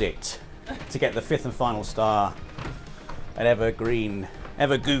use it to get the 5th and final star at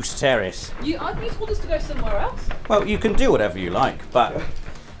Evergoose Terrace. I think you told us to go somewhere else. Well, you can do whatever you like, but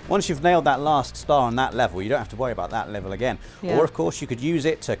once you've nailed that last star on that level, you don't have to worry about that level again. Yeah. Or, of course, you could use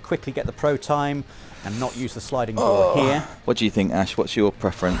it to quickly get the pro time and not use the sliding door here. What do you think, Ash? What's your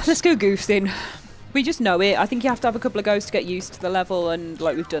preference? Let's go goose then. We just know it. I think you have to have a couple of goes to get used to the level, and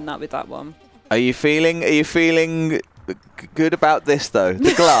like we've done that with that one. Are you feeling good about this though?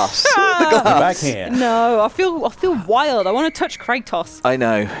 The glass. The glass. You're back here. No, I feel wild. I want to touch Kratos. I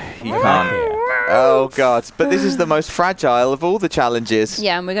know. You You're back can't. here. Oh God! But this is the most fragile of all the challenges.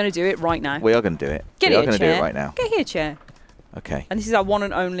 Yeah, and we're going to do it right now. We are going to do it. Get we here, are going to do chair. it right now. Get here, chair. Okay. And this is our one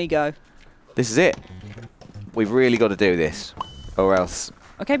and only go. This is it. We've really got to do this, or else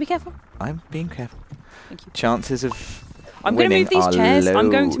Okay, be careful. I'm being careful. Thank you. Chances of I'm going to winning move these are chairs. I'm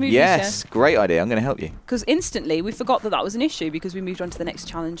going to low. move Yes, these chairs. great idea. I'm going to help you. Because instantly we forgot that was an issue because we moved on to the next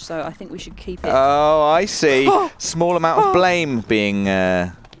challenge. So I think we should keep it. Oh, I see. Small amount of blame being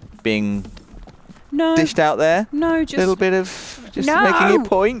No. dished out there. No, A just little bit of just No. making a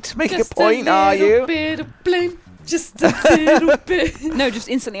point. Making Just a point, are little you? bit of blame. Just a little bit. no, just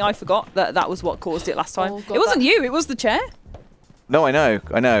instantly I forgot that was what caused it last time. Oh, God, it wasn't you. It was the chair. No, I know.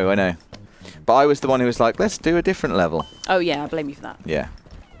 But I was the one who was like, let's do a different level. Oh yeah, I blame you for that. Yeah.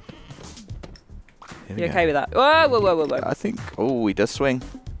 Here we You go. okay with that? Whoa, whoa, whoa, whoa, whoa. I think. Oh, he does swing.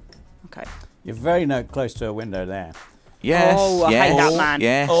 Okay. You're very close to a window there. Yes. Oh, I yes, hate that man.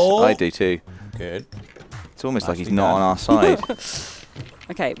 Yes, Oh. I do too. Good. It's almost like he's Nicely not done. on our side.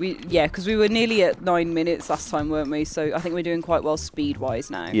 Okay, because we were nearly at 9 minutes last time, weren't we? So I think we're doing quite well speed-wise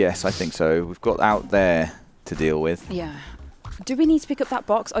now. Yes, I think so. We've got out there to deal with. Yeah. Do we need to pick up that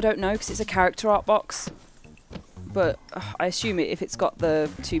box? I don't know, because it's a character art box. But I assume if it's got the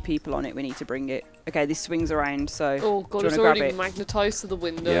 2 people on it, we need to bring it. Okay, this swings around, so Oh do God, you it's wanna grab already it? magnetised to the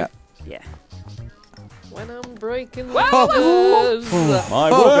window. Yeah. Yeah. When I'm breaking the Whoa! windows. My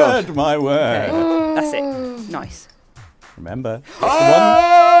Oh, word, God. my word. Okay, that's it. Nice. Remember,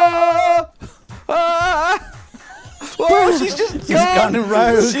 Ah! Ah! Whoa, she's just she's gone rogue.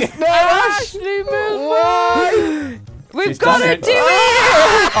 No, Ash! Ashley Why? We've She's got done to it. do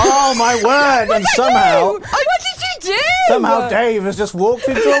it! Oh my word! And somehow, What did you do? somehow Dave has just walked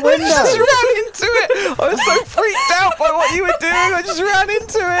into a I just window. ran into it. I was so freaked out by what you were doing. I just ran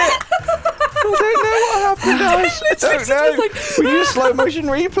into it. I don't know what happened, Ash. I don't know. We used slow motion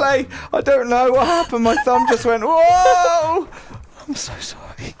replay. I don't know what happened. My thumb just went, whoa. I'm so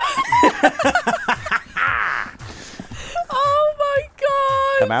sorry. Oh my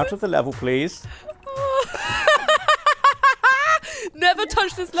God! Come out of the level, please. Never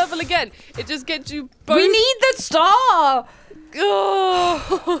touch this level again. It just gets you both. We need the star!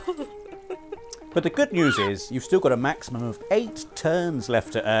 Oh. But the good news is, you've still got a maximum of 8 turns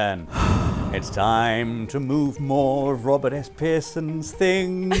left to earn. It's time to move more of Robert S. Pearson's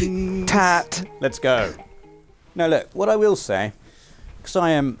things. Tat. Let's go. Now look, what I will say, because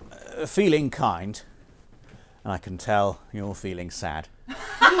I am feeling kind, and I can tell you're feeling sad,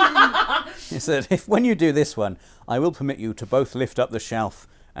 is that if when you do this one, I will permit you to both lift up the shelf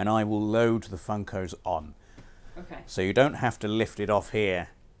and I will load the Funkos on. Okay. So you don't have to lift it off here.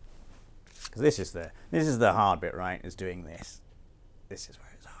 Because this is the hard bit, right? Is doing this. This is where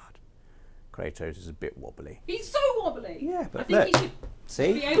it's hard. Kratos is a bit wobbly. He's so wobbly. Yeah, but I think look. he should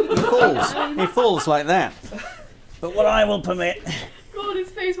See? be He able to falls. He falls like that. But what I will permit, God, his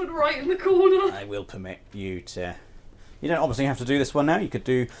face went right in the corner. I will permit you to. You don't obviously have to do this one now. You could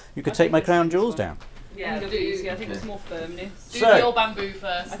take my crown jewels down. Yeah, I think there's more firmness. Do So- the old bamboo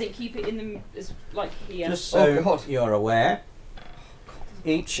first. I think keep it in the as like here. Just so Oh, God. you're aware,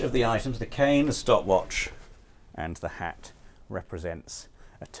 each of the items, the cane, the stopwatch, and the hat, represents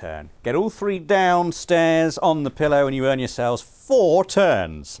a turn. Get all 3 downstairs on the pillow and you earn yourselves 4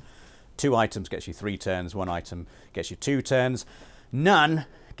 turns. 2 items gets you 3 turns, 1 item gets you 2 turns. None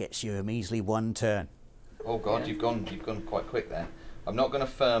gets you a measly 1 turn. Oh God, you've gone quite quick there. I'm not going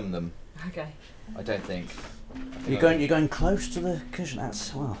to firm them. Okay. I don't think. You're going close to the cushion.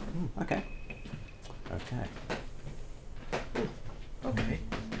 That's well. Okay. Okay.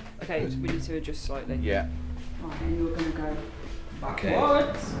 Okay, we need to adjust slightly. Yeah. Right, and you're going to go Okay.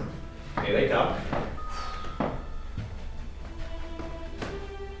 backwards. Here they come.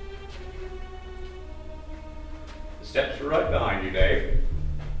 The steps are right behind you, Dave.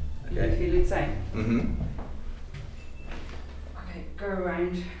 You feeling the same? Mm-hmm. Okay, go around,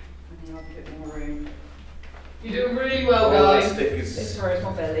 and then I'll give it more room. You're doing really well, Oh, guys. This throws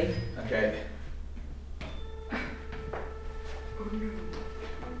my belly. Okay. Oh no.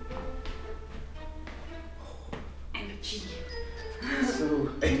 Ouchie. So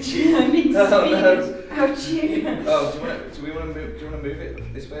itchy. I mean, No, no. ouchie. Oh, do we want to move? Do you want to move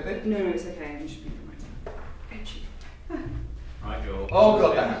it this way a bit? No, it's okay. I'm just moving right. Ouchie. Right, Joel. Oh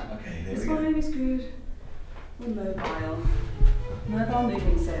god, that. Okay, there It's we go. fine, it's good. We're mobile. Mobile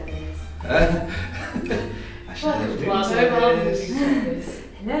moving service.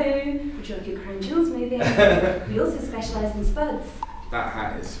 Hello, would you like your crown jewels moving? We also specialise in spuds. That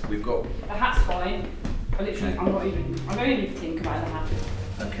hat is. We've got. The hat's fine. I don't even think about the hat.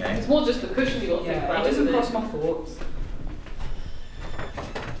 Okay. It's more just the cushion you got to think about. It doesn't isn't cross my thoughts.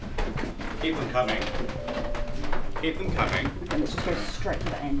 Keep them coming. Keep them coming. Okay, let's just go straight to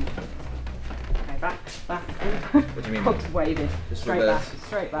the end. Okay, back. What do you mean? Hog's waving. Just Straight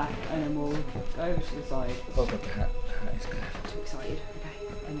reverse. back, and then we'll go over to the side. Oh god, the hat is good. Too excited.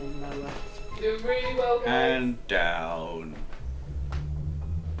 Okay, and then lower. You're doing really well, guys. And down.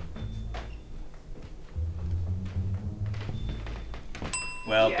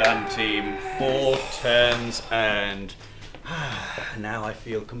 Well done, team. 4 turns and now I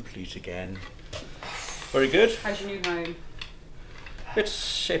feel complete again. Very good. How's your new home? It's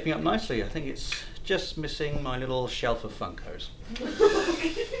shaping up nicely. I think it's just missing my little shelf of Funkos.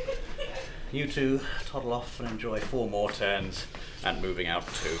 You two toddle off and enjoy 4 more turns and moving out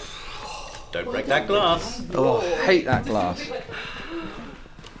too. Don't break that glass. Oh, I hate that glass.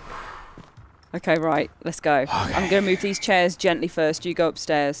 Okay, right, let's go. Okay. I'm going to move these chairs gently first. You go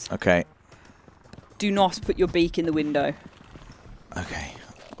upstairs. Okay. Do not put your beak in the window. Okay.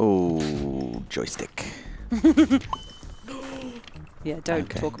 Oh, joystick. Yeah, don't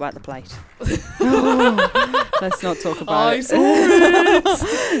Okay. talk about the plate. Let's not talk about I it. saw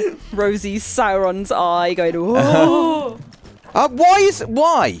it. Rosie's Sauron's eye going, oh. Why?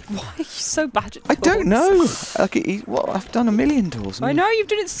 Why are you so bad at I don't doors? know. Like, I've done a million doors. I know, you've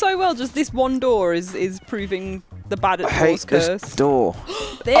done it so well. Just this one door is proving the bad at I hate doors curse. this door.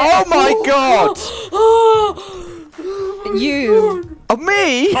 There. Oh my god! You Oh,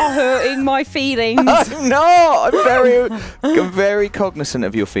 me? are hurting my feelings. No, I'm very cognizant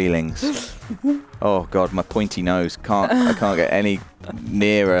of your feelings. Oh god, my pointy nose I can't get any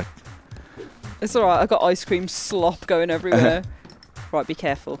nearer. It's alright, I've got ice cream slop going everywhere. Right, be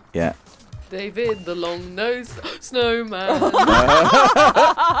careful. Yeah. David, the long-nosed snowman.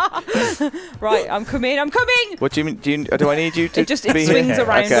 Right, I'm coming. What do you mean? Do I need you to It just be swings here?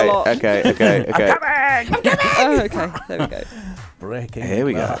 around Okay, a lot. Okay. Oh, okay, there we go. Breaking Here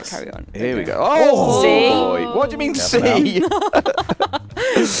we go. glass. Carry on. Here we Okay. go. Oh, See? boy. What do you mean, see?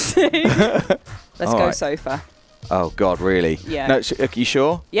 See? Let's go Alright. sofa. Oh god, really? Yeah. No, are you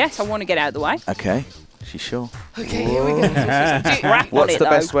sure? Yes, I want to get out of the way. Okay. She's sure. Okay, here we go. Crap on What's it, the though.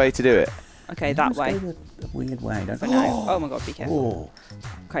 best way to do it? Okay, that way. A weird way, don't For now. Oh my god, be careful. Oh.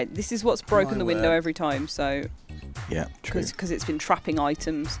 Okay, this is what's broken My the window word. every time, so Yeah, true. because it's been trapping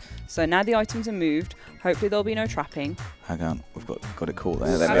items. So now the items are moved. Hopefully there'll be no trapping. Hang on, we've got it caught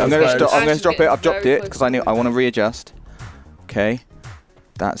there. Very I'm going to close. I'm going to drop it. I've Very dropped it close because to I the want to readjust. Okay,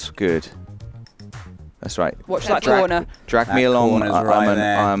 that's good. That's right. Watch that Drag- corner. Drag That me along. corner's right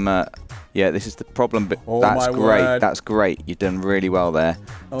there. Yeah, this is the problem. But Oh that's my great. word. That's great. You've done really well there.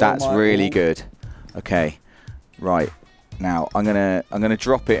 Oh That's my really word. good. Okay, right. Now I'm gonna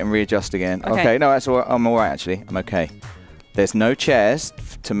drop it and readjust again. Okay. Okay, no, that's all right. I'm all right actually. I'm okay. There's no chairs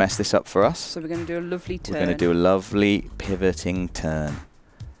to mess this up for us. So we're going to do a lovely turn. We're going to do a lovely pivoting turn.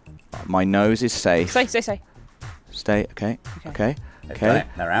 My nose is safe. Say. Stay. Okay. Okay. They've Okay. done it.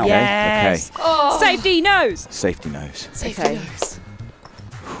 They're out. Yes. Oh, Safety nose. Safety nose. safety Okay. nose.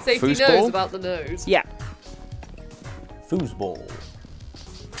 Safety Foosball? knows about the nose. Yeah. Foosball.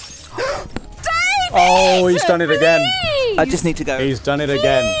 Oh, he's done it again. I just need to go. He's done it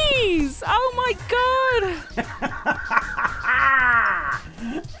again. Please. Oh my god.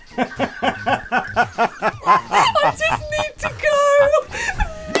 I just need to go.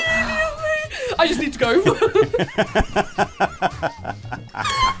 Immediately. I just need to go.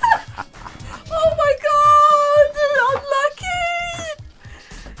 Oh my god! Unlucky.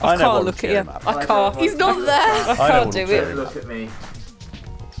 I never Can't want look to at cheer you. him up. I can't. He's not there. I can't don't do want to cheer it. him up. at me.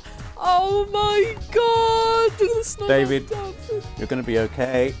 Oh my god! Look at the snow. David, you're going to be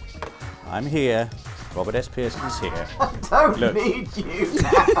okay. I'm here. Robert S. Pearson's here. I don't Look. need you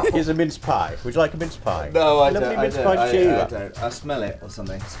now. Here's a mince pie. Would you like a mince pie? No, I Lovely don't. mince pie to cheer you up. I smell it or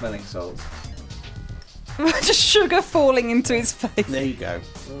something. Smelling salts. Just sugar falling into his face. There you go.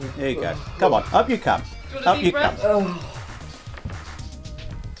 There you go. Come on, up you come. Do you want a Up deep you breath? come.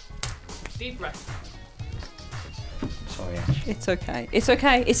 Deep breath. Sorry, Ash. It's okay. It's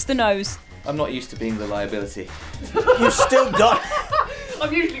okay. It's the nose. I'm not used to being the liability. You've still got.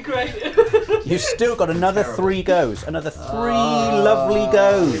 I'm usually great. You've still got another 3 goes. Another 3 lovely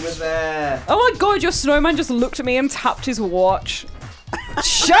goes. He was there. Oh my god, your snowman just looked at me and tapped his watch.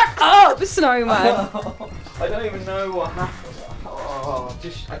 Shut up, snowman. I don't even know what happened. Oh,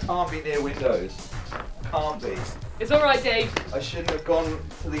 I can't be near windows. Can't be. It's alright, Dave. I shouldn't have gone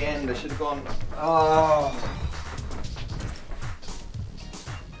to the end. I should have gone. Oh.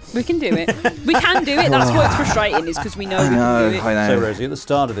 We can do it. We can do it. That's what's frustrating, is because we know we can do it. I know. So, Rosie, at the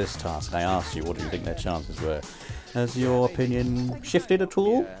start of this task, I asked you what do you think their chances were. Has your opinion shifted at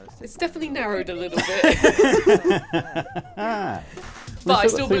all? It's definitely narrowed a little bit. But I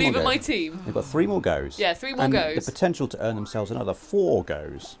still believe in my team. They've got 3 more goes. Yeah, 3 more and goes. the potential to earn themselves another 4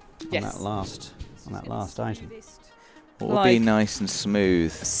 goes Yes. on that last item. What would be Like- nice and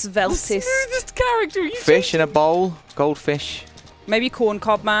smooth? Sveltest. Smoothest character. You Fish in a bowl? Goldfish? Maybe corn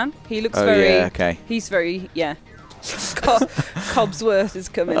cob man. He looks Oh, very. yeah, okay. He's very. Yeah. Cobsworth is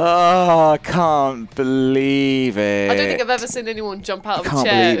coming. Oh, I can't believe it. I don't think I've ever seen anyone jump out of a can't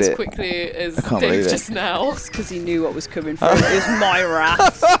chair believe as it. eye as I can't Dave believe it. just now. Because he knew what was coming through. It was my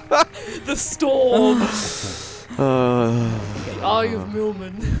wrath. The storm. Oh. The Eye of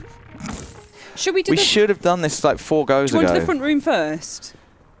Milman. Should we do We the? should have done this like 4 goes Do you want ago. to the front room first?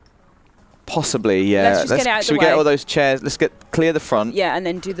 Possibly, yeah. Let's just get it out of should the we get way. all those chairs? Let's clear the front. Yeah, and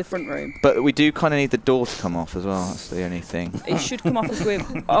then do the front room. But we do kind of need the door to come off as well. That's the only thing. It should come off as with.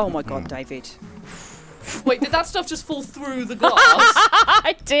 Oh my god, David. Wait, did that stuff just fall through the glass?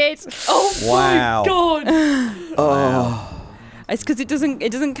 I did. Oh Wow. my god! Oh. It's because it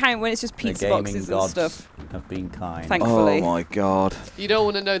doesn't count when it's just The pizza gaming boxes and gods stuff. have been kind. Thankfully. Oh my god. You don't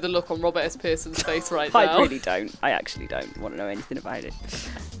want to know the look on Robert S. Pearson's face right I now. really don't. I actually don't want to know anything about it.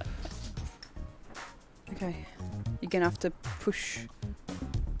 Okay. You're going to have to push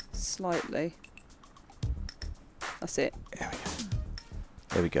slightly. That's it.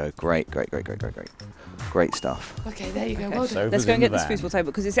 There we go. Great. Great stuff. Okay, there you go. Okay. Well done. Sofas Let's go and in get the this van. foosball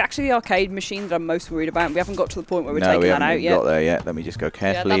table, because it's actually the arcade machine that I'm most worried about. We haven't got to the point where we're No, taking we that haven't out yet. got there yet. Let me just go Yeah,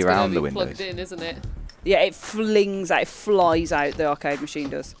 carefully that's around the going to be windows. plugged in, isn't it? Yeah, it flings out, it flies out, the arcade machine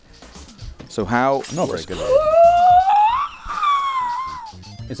does. So how? Not very good.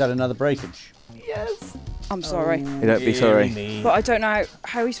 Is that another breakage? Yes. I'm sorry. You don't be sorry. But I don't know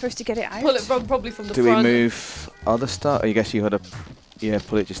how are we supposed to get it out? Pull it from probably from the Do we front. move other stuff? I guess you had to,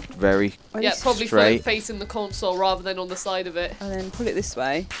 pull it just very. Well, Yeah, this- probably straight. facing the console rather than on the side of it. And then pull it this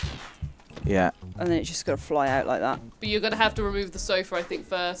way, Yeah. and then it's just got to fly out like that. But you're going to have to remove the sofa, I think,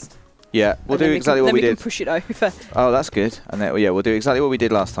 first. Yeah, we'll And do then exactly can, what then we we did. can push it over. Oh, that's good. And then, we'll do exactly what we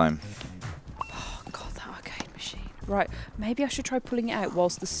did last time. Oh god, that arcade machine. Right, maybe I should try pulling it out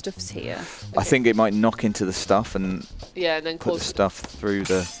whilst the stuff's here. I think it might knock into the stuff and Yeah, and then put the cause stuff through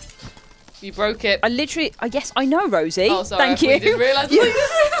the. you broke it. I literally, yes, I know, Rosie. Oh, sorry. Thank We you. didn't realise.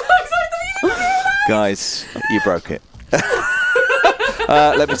 Guys, you broke it.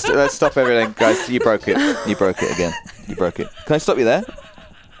 Let's stop everything, guys. You broke it. You broke it again. You broke it. Can I stop you there?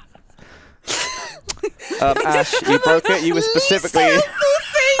 Ash, you broke it. You were specifically.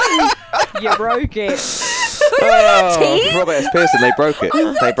 You broke it. Oh, Robert S. Pearson, they broke it.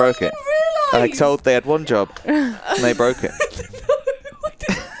 They broke it. I told they had one job, and they broke it.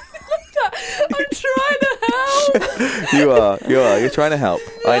 I'm trying to help. You are. You're trying to help.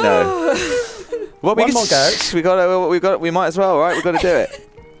 I know. Well, One more go. We might as well, right? We got to do it.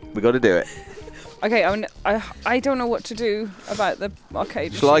 We got to do it. Okay, I don't know what to do about the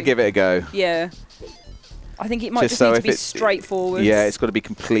arcade Shall I machine. give it a go? Yeah. I think it might Just just so need to if be it- straightforward. Yeah, it's got to be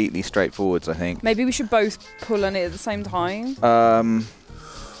completely straightforwards, I think. Maybe we should both pull on it at the same time.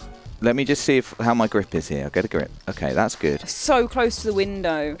 Let me just see how my grip is here. I'll get a grip. Okay, that's good. So close to the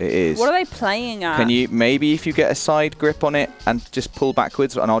window. It is. What are they playing at? Can you maybe if you get a side grip on it and just pull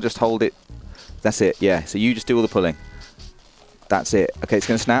backwards, and I'll just hold it. That's it. Yeah. So you just do all the pulling. That's it. Okay, it's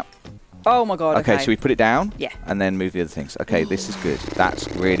gonna snap. Oh my god. Okay, Okay. should we put it down? Yeah. And then move the other things. Okay, this is good. That's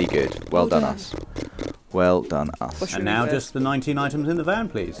really good. Well done, us. Well done, us. Push And now reverse. just the 19 items in the van,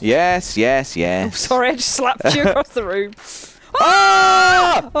 please. Yes, yes, Oh, yes. sorry, I just slapped you across the room.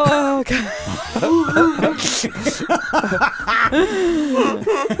 Ah! Oh, okay.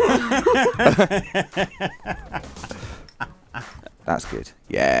 That's good.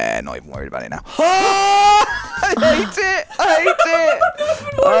 Yeah, not even worried about it now. Oh, I hate it. I hate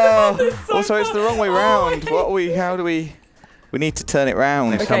it. Also, it's the wrong way round. What are we? How do we? We need to turn it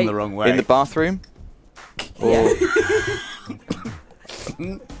round. They've come the wrong way. In the bathroom. Or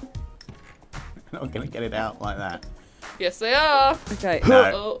Not going to get it out like that. Yes, they are. Okay.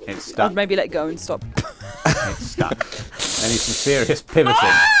 No, it's stuck. I'd maybe let go and stop. It's stuck. I need some serious pivoting.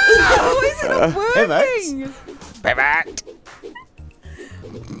 How is it not working? pivot.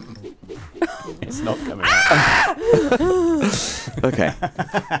 It's not coming out. Okay.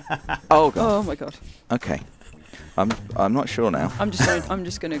 Oh god. Oh my god. Okay. I'm not sure now. I'm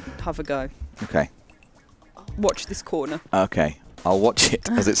just gonna have a go. Okay. Watch this corner. Okay. I'll watch it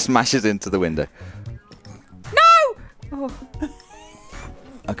as it smashes into the window. No! Oh.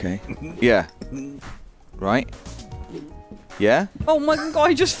 Okay. Yeah. Right. Yeah. Oh my god!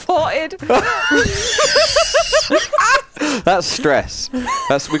 I just farted. That's stress.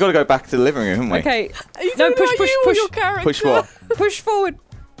 We got to go back to the living room, haven't we? Okay. No, push. Push what? Push forward.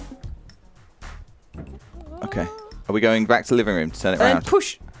 Okay. Are we going back to the living room to turn it And around?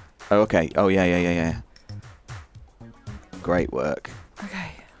 push. Oh, okay. Oh, yeah. Great work.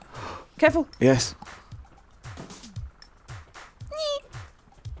 Okay. Careful. Yes.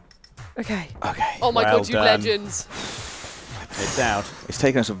 Okay. Okay. Oh my Well god, you done. legends. It's out. It's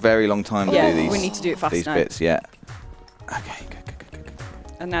taken us a very long time to Yeah, do these. we need to do it fast these now. bits. Yeah. Okay. Good.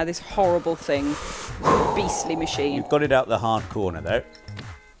 And now this horrible thing, beastly machine. You've got it out the hard corner, though.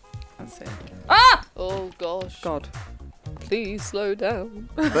 That's it. Ah! Oh gosh. God. Please slow down.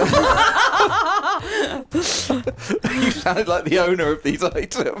 You sounded like the owner of these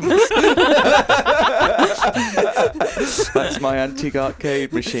items. That's my antique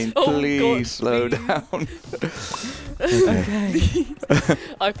arcade machine. Oh, Please God, slow please. down. Okay.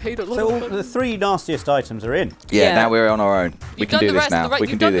 I paid a lot So of all money. the three nastiest items are in. Yeah, Yeah. now we're on our own. We You've can done do the this rest, now. the re- We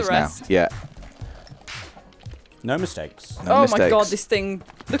can you've do done the this now. rest. Yeah. No mistakes. No Oh mistakes. my god, this thing.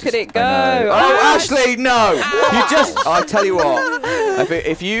 Look at it go. I know. Oh, Ashley, no! You just. I tell you what.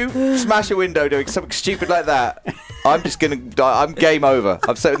 If you smash a window doing something stupid like that, I'm just gonna. I'm game over.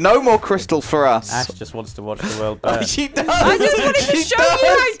 I'm so no more crystals for us. Ash just wants to watch the world burn. She does. I just wanted to She show you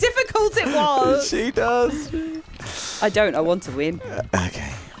how difficult it was. She does. I don't. I want to win.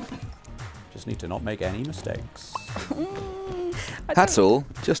 Okay. Just need to not make any mistakes. That's all.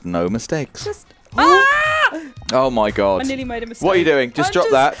 Just no mistakes. Just. Ah! Oh my god. I nearly made a mistake. What are you doing? Just drop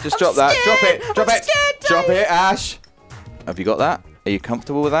that. Just drop that. Drop it. Drop it. Scared, Drop Dave. it, Ash. Have you got that? Are you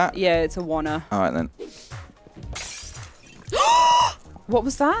comfortable with that? Yeah, it's a wanna. All right then. What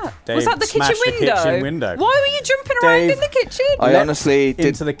was that? Dave was that the kitchen smashed the window? kitchen window. Why were you jumping around Dave- in the kitchen? I Leapt honestly did.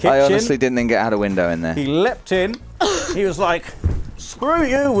 into the I kitchen. honestly didn't think it had a window in there. He leapt in. He was like, "Screw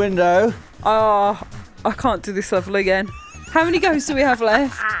you, window." Oh, I can't do this level again. How many goes do we have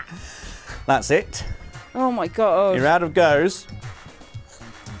left? That's it. Oh my god. You're out of goes.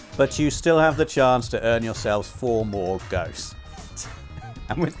 But you still have the chance to earn yourselves 4 more goes.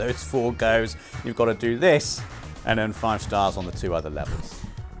 And with those 4 goes, you've got to do this and earn 5 stars on the 2 other levels.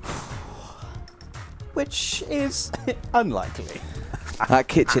 Which is unlikely. That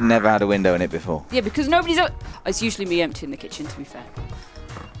kitchen never had a window in it before. Yeah, because nobody's. It's usually me emptying the kitchen, to be fair.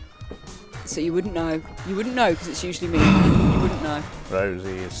 So you wouldn't know. You wouldn't know because it's usually me. You wouldn't know. Rosie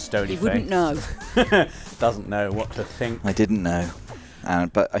is stony You wouldn't faced. know. Doesn't know what to think. I didn't know,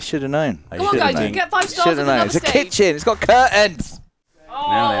 but I should have known. I Come on, should have guys, you known. can get 5 stars Should on have known. another It's a stage. kitchen. It's got curtains.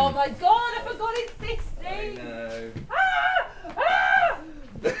 Oh Now then. my god, I forgot it's this thing.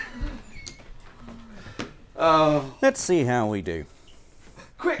 Oh, Let's see how we do.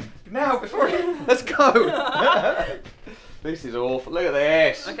 quick now before let's go. This is awful. Look at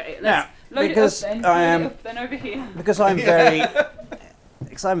this. Okay, Now, load because it up then. I Load am- it up then over here. Because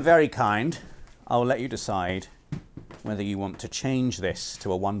I'm very kind, I'll let you decide whether you want to change this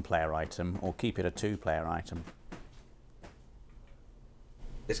to a 1-player item or keep it a 2-player item.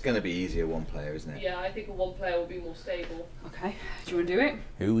 It's going to be easier 1 player, isn't it? Yeah, I think a 1 player will be more stable. Okay, do you want to do it?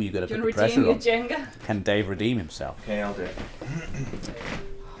 Who are you going to Do you put want the to redeem pressure your on? Jenga? Can Dave redeem himself? Okay, I'll do it.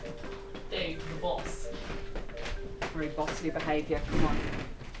 Dave, the boss. Very bossy behaviour. Come on.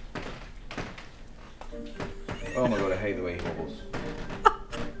 Oh my god, I hate the way he wobbles.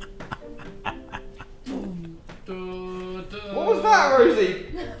 What was that, Rosie?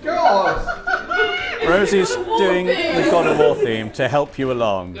 God! Rosie's doing the God of War theme to help you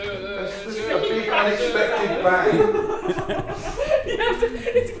along. This is a big unexpected bang.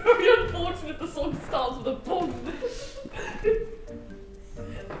 It's very unfortunate the song starts with a boom.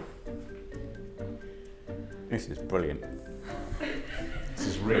 This is brilliant. This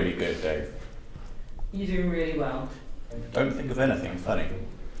is really good, Dave. You're doing really well. Don't think of anything funny.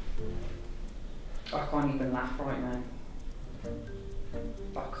 I can't even laugh right now.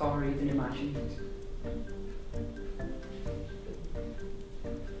 I can't even imagine it.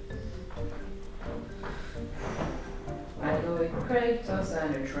 Aloy, Kratos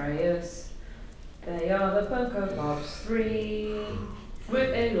and Atreus. They are the Funko Pops 3. With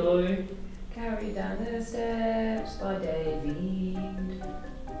Aloy. Carried down the steps by David.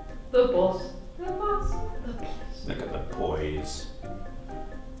 The boss. The boss. The boss. Look at the poise,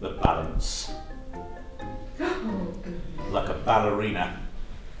 the balance, Oh, goodness. like a ballerina.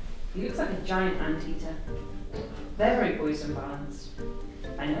 He looks like a giant anteater. They're very poised and balanced.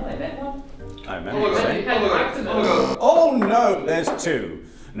 I know, I met one. I remember you saying. Oh, Oh no, there's 2.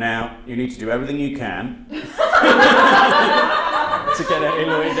 Now, you need to do everything you can to get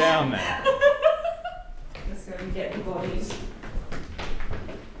Aloy down there. Let's go and get the bodies.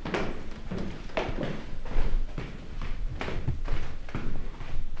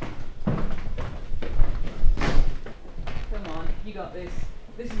 Come on, you got this.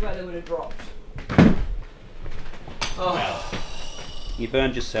 This is where they would have dropped. Well, you've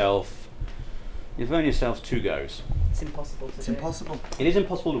earned yourself 2 goes. It's impossible to do. It's impossible. It is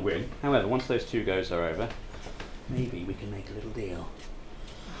impossible to win. However, once those 2 goes are over, maybe we can make a little deal.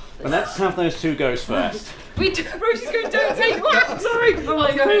 But let's have those 2 goes first. Rosie's going, don't take one! Sorry! Oh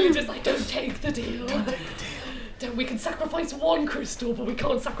my god. Really just like, don't take the deal. We can sacrifice 1 crystal, but we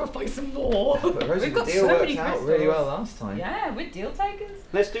can't sacrifice more. But Rosie, We've the got deal so worked many out crystals. really well last time. Yeah, we're deal takers.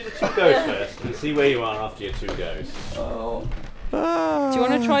 Let's do the 2 goes first and see where you are after your 2 goes. Oh. Do you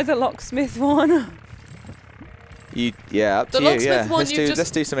want to try the locksmith one? Yeah, up The to you. locksmith Yeah, one,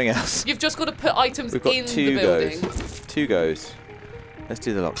 let's do something else. You've just got to put items We've got in 2 the building. goes. 2 goes. Let's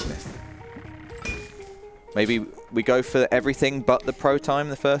do the locksmith. Maybe we go for everything but the pro time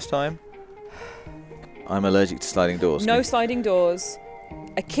the first time. I'm allergic to sliding doors. No sliding doors,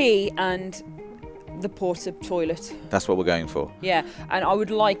 a key, and the porta toilet. That's what we're going for. Yeah, and I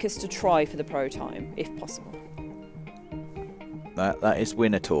would like us to try for the pro time, if possible. That is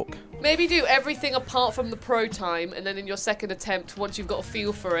winner talk. Maybe do everything apart from the pro time, and then in your second attempt, once you've got a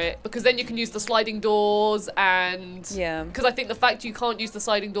feel for it, because then you can use the sliding doors and... Yeah. Because I think the fact you can't use the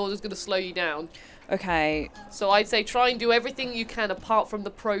sliding doors is going to slow you down. Okay. So I'd say try and do everything you can apart from the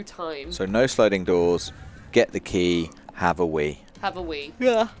pro time. So no sliding doors, get the key, have a wee. Have a wee.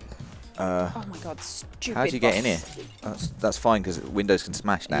 Yeah. Oh my god, stupid. How do you get in boss. here? That's fine because windows can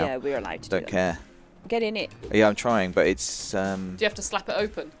smash now. Yeah, we're allowed to do Don't care. Get in it. Yeah, I'm trying, but it's Do you have to slap it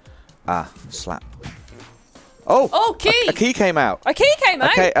open? slap. Oh! Oh, key! A key came out. A key came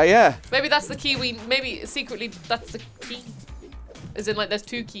out. Okay, yeah. Maybe that's the key maybe secretly that's the key. As in, like, there's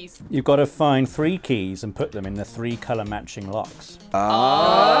 2 keys. You've got to find 3 keys and put them in the 3 colour matching locks.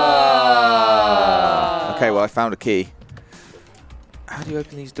 Ah. Okay, well I found a key. How do you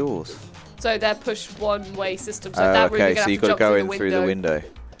open these doors? So they're push one-way system. So that room okay, you're so gonna you've have got to to go jump in through the window.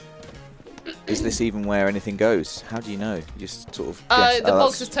 Is this even where anything goes? How do you know? You just sort of guess. The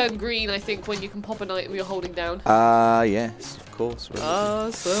boxes turn green, I think, when you can pop an item you're holding down. Yes, of course.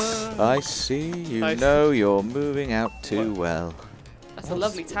 Awesome. I see. You I see. know you're moving out too well. That's a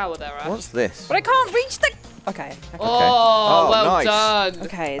lovely tower there, Ash. What's this? But I can't reach the... Okay. Oh, well nice. done.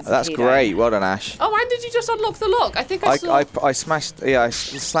 Okay, it's That's key great. Well done, Ash. Oh, and did you just unlock the lock? I think I saw... I smashed. Yeah, I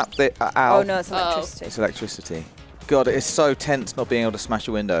slapped it out. Oh no, it's electricity. It's electricity. God, it's so tense not being able to smash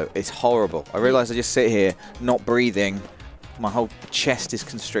a window. It's horrible. I realise I just sit here, not breathing. My whole chest is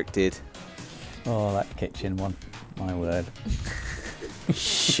constricted. Oh, that kitchen one. My word.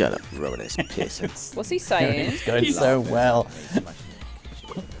 Shut up, Robert Pearson. What's he saying? It's going so well.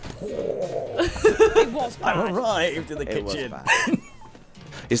 It was I've bad. arrived in the It was kitchen. bad.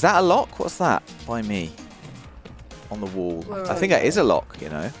 Is that a lock? What's that? By me. On the wall. Where I are think you? that is a lock, you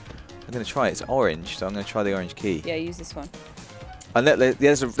know. I'm going to try it. It's orange, so I'm going to try the orange key. Yeah, use this one. And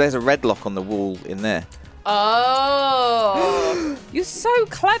there's a red lock on the wall in there. Oh. You're so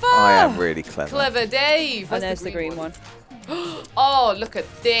clever. I am really clever. Clever Dave. And That's there's the green one. Oh, look at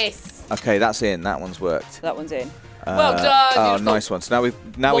this. Okay, that's in. That one's worked. That one's in. Well done. Oh, You just nice got one. So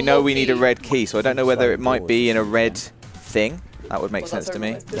now we one know more we need a key. red key. So I don't know whether it might be in a red thing. That would make Well, sense that's to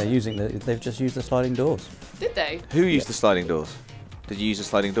me. over. They're using they've just used the sliding doors. Did they? Who used the sliding doors? Did you use a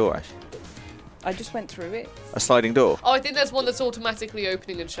sliding door, Ash? I just went through it. A sliding door? Oh, I think there's one that's automatically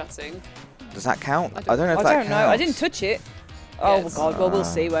opening and shutting. Does that count? I I don't know if I that don't know. I counts. didn't touch it. Oh Yes. god. Well, we'll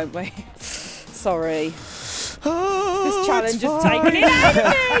see, won't we? Sorry. Oh, This challenge it's is fine. taking it out of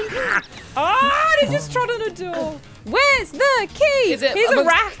me. Oh, they just trod on a door. Where's the key? Is it Here's a amongst-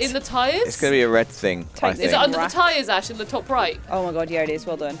 rat. in the tyres? It's going to be a red thing, I Take Is think. it under the Rat. tyres, Ash, in the top right? Oh my god, yeah, it is.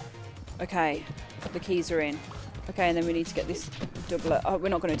 Well done. Okay, the keys are in. Okay, and then we need to get this double. Oh, we're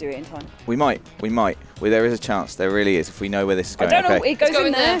not going to do it in time. We might. Well, there is a chance. There really is. If we know where this is going. I don't know. Okay. It goes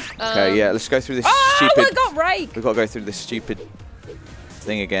in there. Okay. Yeah. Let's go through this Oh, stupid. I got rake. We've got to go through this stupid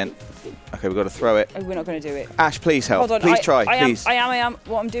thing again. Okay. We've got to throw it. Oh, we're not going to do it. Ash, please help. Hold on. Please try. I Please. am.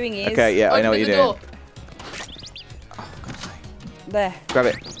 What I'm doing is. Okay. Yeah. I know what you're doing. Oh, God's sake. There. Grab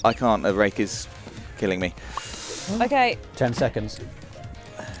it. I can't. The rake is killing me. Okay. 10 seconds.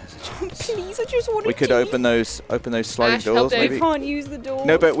 Please, I just want to. We could open those sliding Ash, help doors. Dave. Maybe. I can't use the door.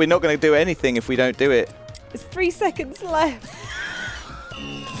 No, but we're not going to do anything if we don't do it. There's 3 seconds left.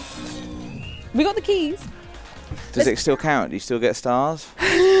 We got the keys. Does it still count? Do you still get stars?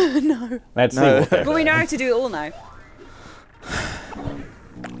 No. Let's see No. what But we know how to do it all now.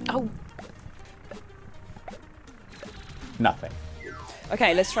 Oh. Nothing.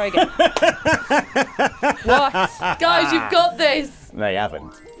 Okay, let's try again. What? Guys, you've got this. They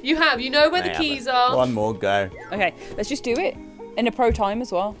haven't. You have. You know where They the keys haven't. are. One more go. Okay, let's just do it. In a pro time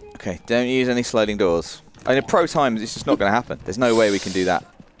as well. Okay, don't use any sliding doors. In a pro time, it's just not going to happen. There's no way we can do that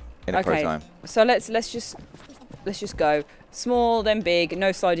in a pro Okay. time. So let's just go. Small, then big,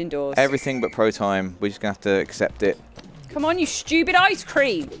 no sliding doors. Everything but pro time. We're just going to have to accept it. Come on, you stupid ice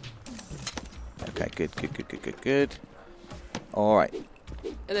cream. Okay, good. All right.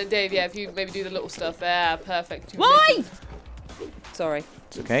 And then Dave, yeah, if you maybe do the little stuff there, perfect. Why? Sorry.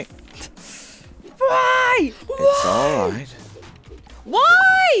 It's okay. Why? It's all right.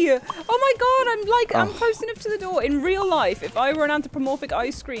 Why? Oh my god, I'm Oh. close enough to the door. In real life, if I were an anthropomorphic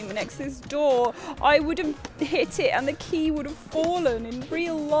ice cream next to this door, I would have hit it and the key would have fallen in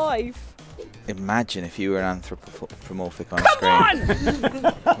real life. Imagine if you were an anthropomorphic ice Come cream.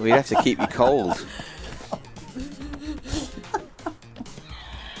 on! We'd have to keep you cold.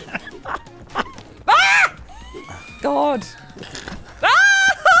 Ah! God. Ah!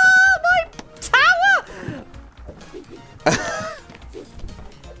 My tower!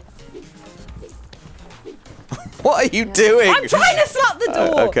 What are you doing? I'm trying to slap the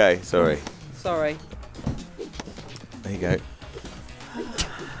door. Okay, sorry. Sorry. There you go.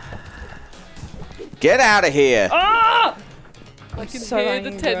 Get out of here. Ah! I can so hear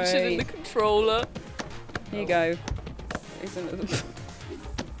the tension in angry. the controller. Here you go. Isn't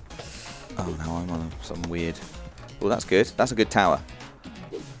Oh, now I'm on something weird. Oh, that's good. That's a good tower.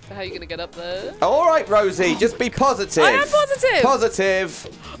 So how are you going to get up there? All right, Rosie, just be positive. I am positive.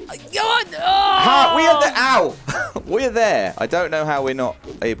 Positive. God, How, we are there. Ow! We're there. I don't know how we're not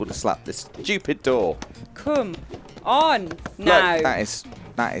able to slap this stupid door. Come on now. Look,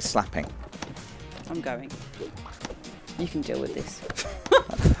 that is slapping. I'm going. You can deal with this.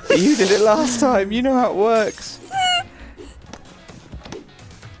 You did it last time. You know how it works.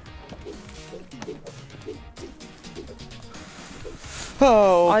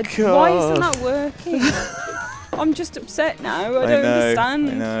 Oh, God. Why isn't that working? I'm just upset now. I don't understand.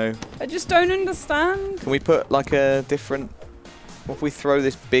 I know. I just don't understand. Can we put like a different... What if we throw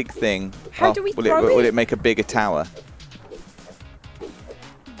this big thing? How do we will throw it? Will it? it make a bigger tower?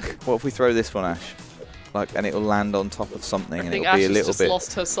 What if we throw this one, Ash? Like, and it'll land on top of something, I and think it'll be a Ash has little just bit.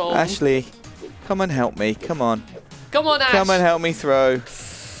 lost her soul. Ashley, come and help me. Come on. Come on, Ash. Come and help me throw.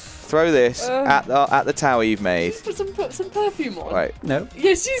 Throw this at the tower you've made. Put some perfume on. Right. No.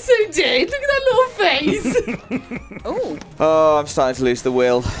 Yes, you so did. Look at that little face. Oh, Oh, I'm starting to lose the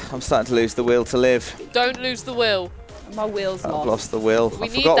will. I'm starting to lose the will to live. Don't lose the will. my wheel's I've lost. lost the will. We I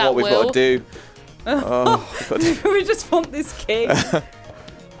need forgot that what we've got will. to do. Oh, we've got to We just want this key.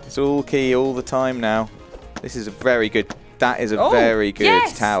 It's all key all the time now. This is a very good. That is a Oh, very good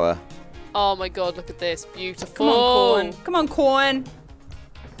yes! tower. Oh my god, look at this. Beautiful. Come on, corn. Come on, corn.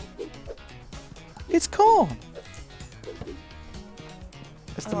 It's corn.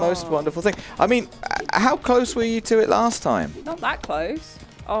 It's the most wonderful thing. I mean, how close were you to it last time? Not that close.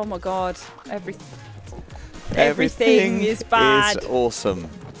 Oh my god. Everything is bad. Is awesome.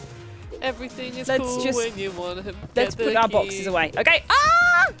 Everything is Let's cool just- when you want to Let's get put the our key. boxes away. Okay.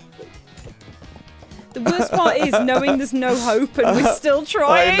 Ah! The worst part is knowing there's no hope and we're still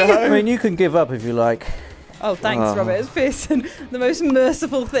trying. I know. I mean, you can give up if you like. Oh, thanks, Oh. Robert. It's Pearson. The most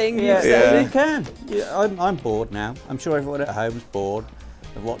merciful thing you've Yeah. said. You can. Yeah, I'm bored now. I'm sure everyone at home's bored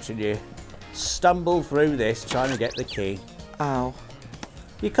of watching you stumble through this trying to get the key. Ow.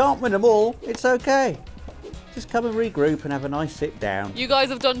 You can't win them all. It's okay. Just come and regroup and have a nice sit down. You guys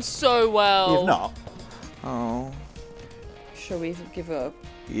have done so well. You've not. Oh. Shall we give up?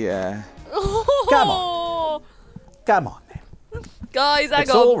 Yeah. Come on. Come on then. Guys, hang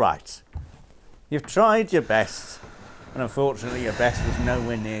It's on. all right. You've tried your best, and unfortunately your best was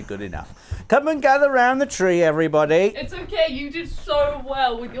nowhere near good enough. Come and gather round the tree, everybody. It's okay, you did so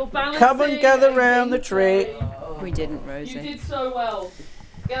well with your balance. Come and gather round the tree. We didn't, Rosie. You did so well.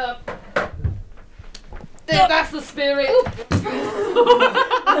 Get up. That's the spirit.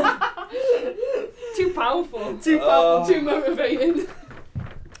 Too powerful. Too powerful, too motivating.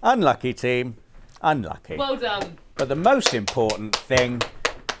 Unlucky, team. Unlucky. Well done. But the most important thing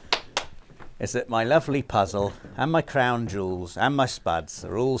is that my lovely puzzle and my crown jewels and my spuds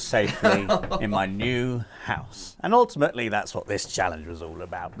are all safely in my new house. And ultimately, that's what this challenge was all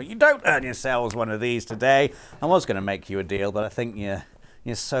about. But you don't earn yourselves one of these today. I was going to make you a deal, but I think you're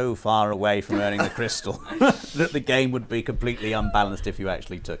so far away from earning the crystal that the game would be completely unbalanced if you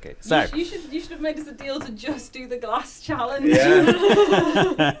actually took it. So You should have made us a deal to just do the glass challenge.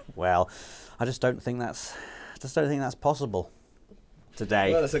 Yeah. well, I just don't think that's possible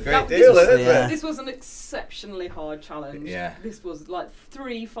today. Well, that's a great deal, isn't it? This was an exceptionally hard challenge. Yeah. This was like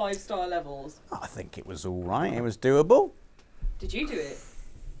 3 5-star levels. I think it was all right. It was doable. Did you do it?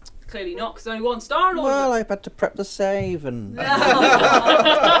 Clearly not, because only 1 star. Well, I had to prep the save and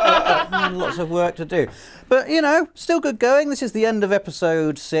lots of work to do. But, you know, still good going. This is the end of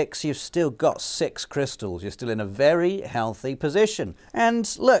episode 6. You've still got 6 crystals. You're still in a very healthy position.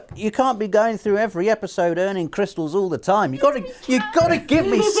 And look, you can't be going through every episode earning crystals all the time. You've got to give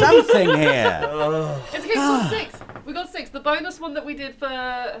me something here. It's okay, so 6. We got 6. The bonus one that we did for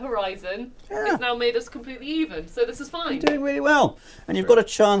Horizon has now made us completely even. So this is fine. You're doing really well. And you've got a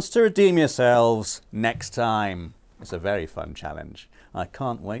chance to redeem yourselves next time. It's a very fun challenge. I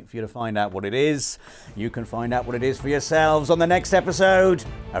can't wait for you to find out what it is. You can find out what it is for yourselves on the next episode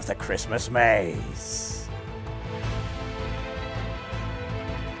of The Christmas Maze.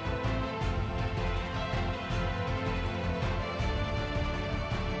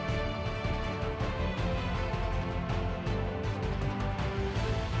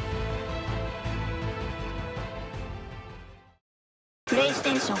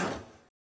 PlayStation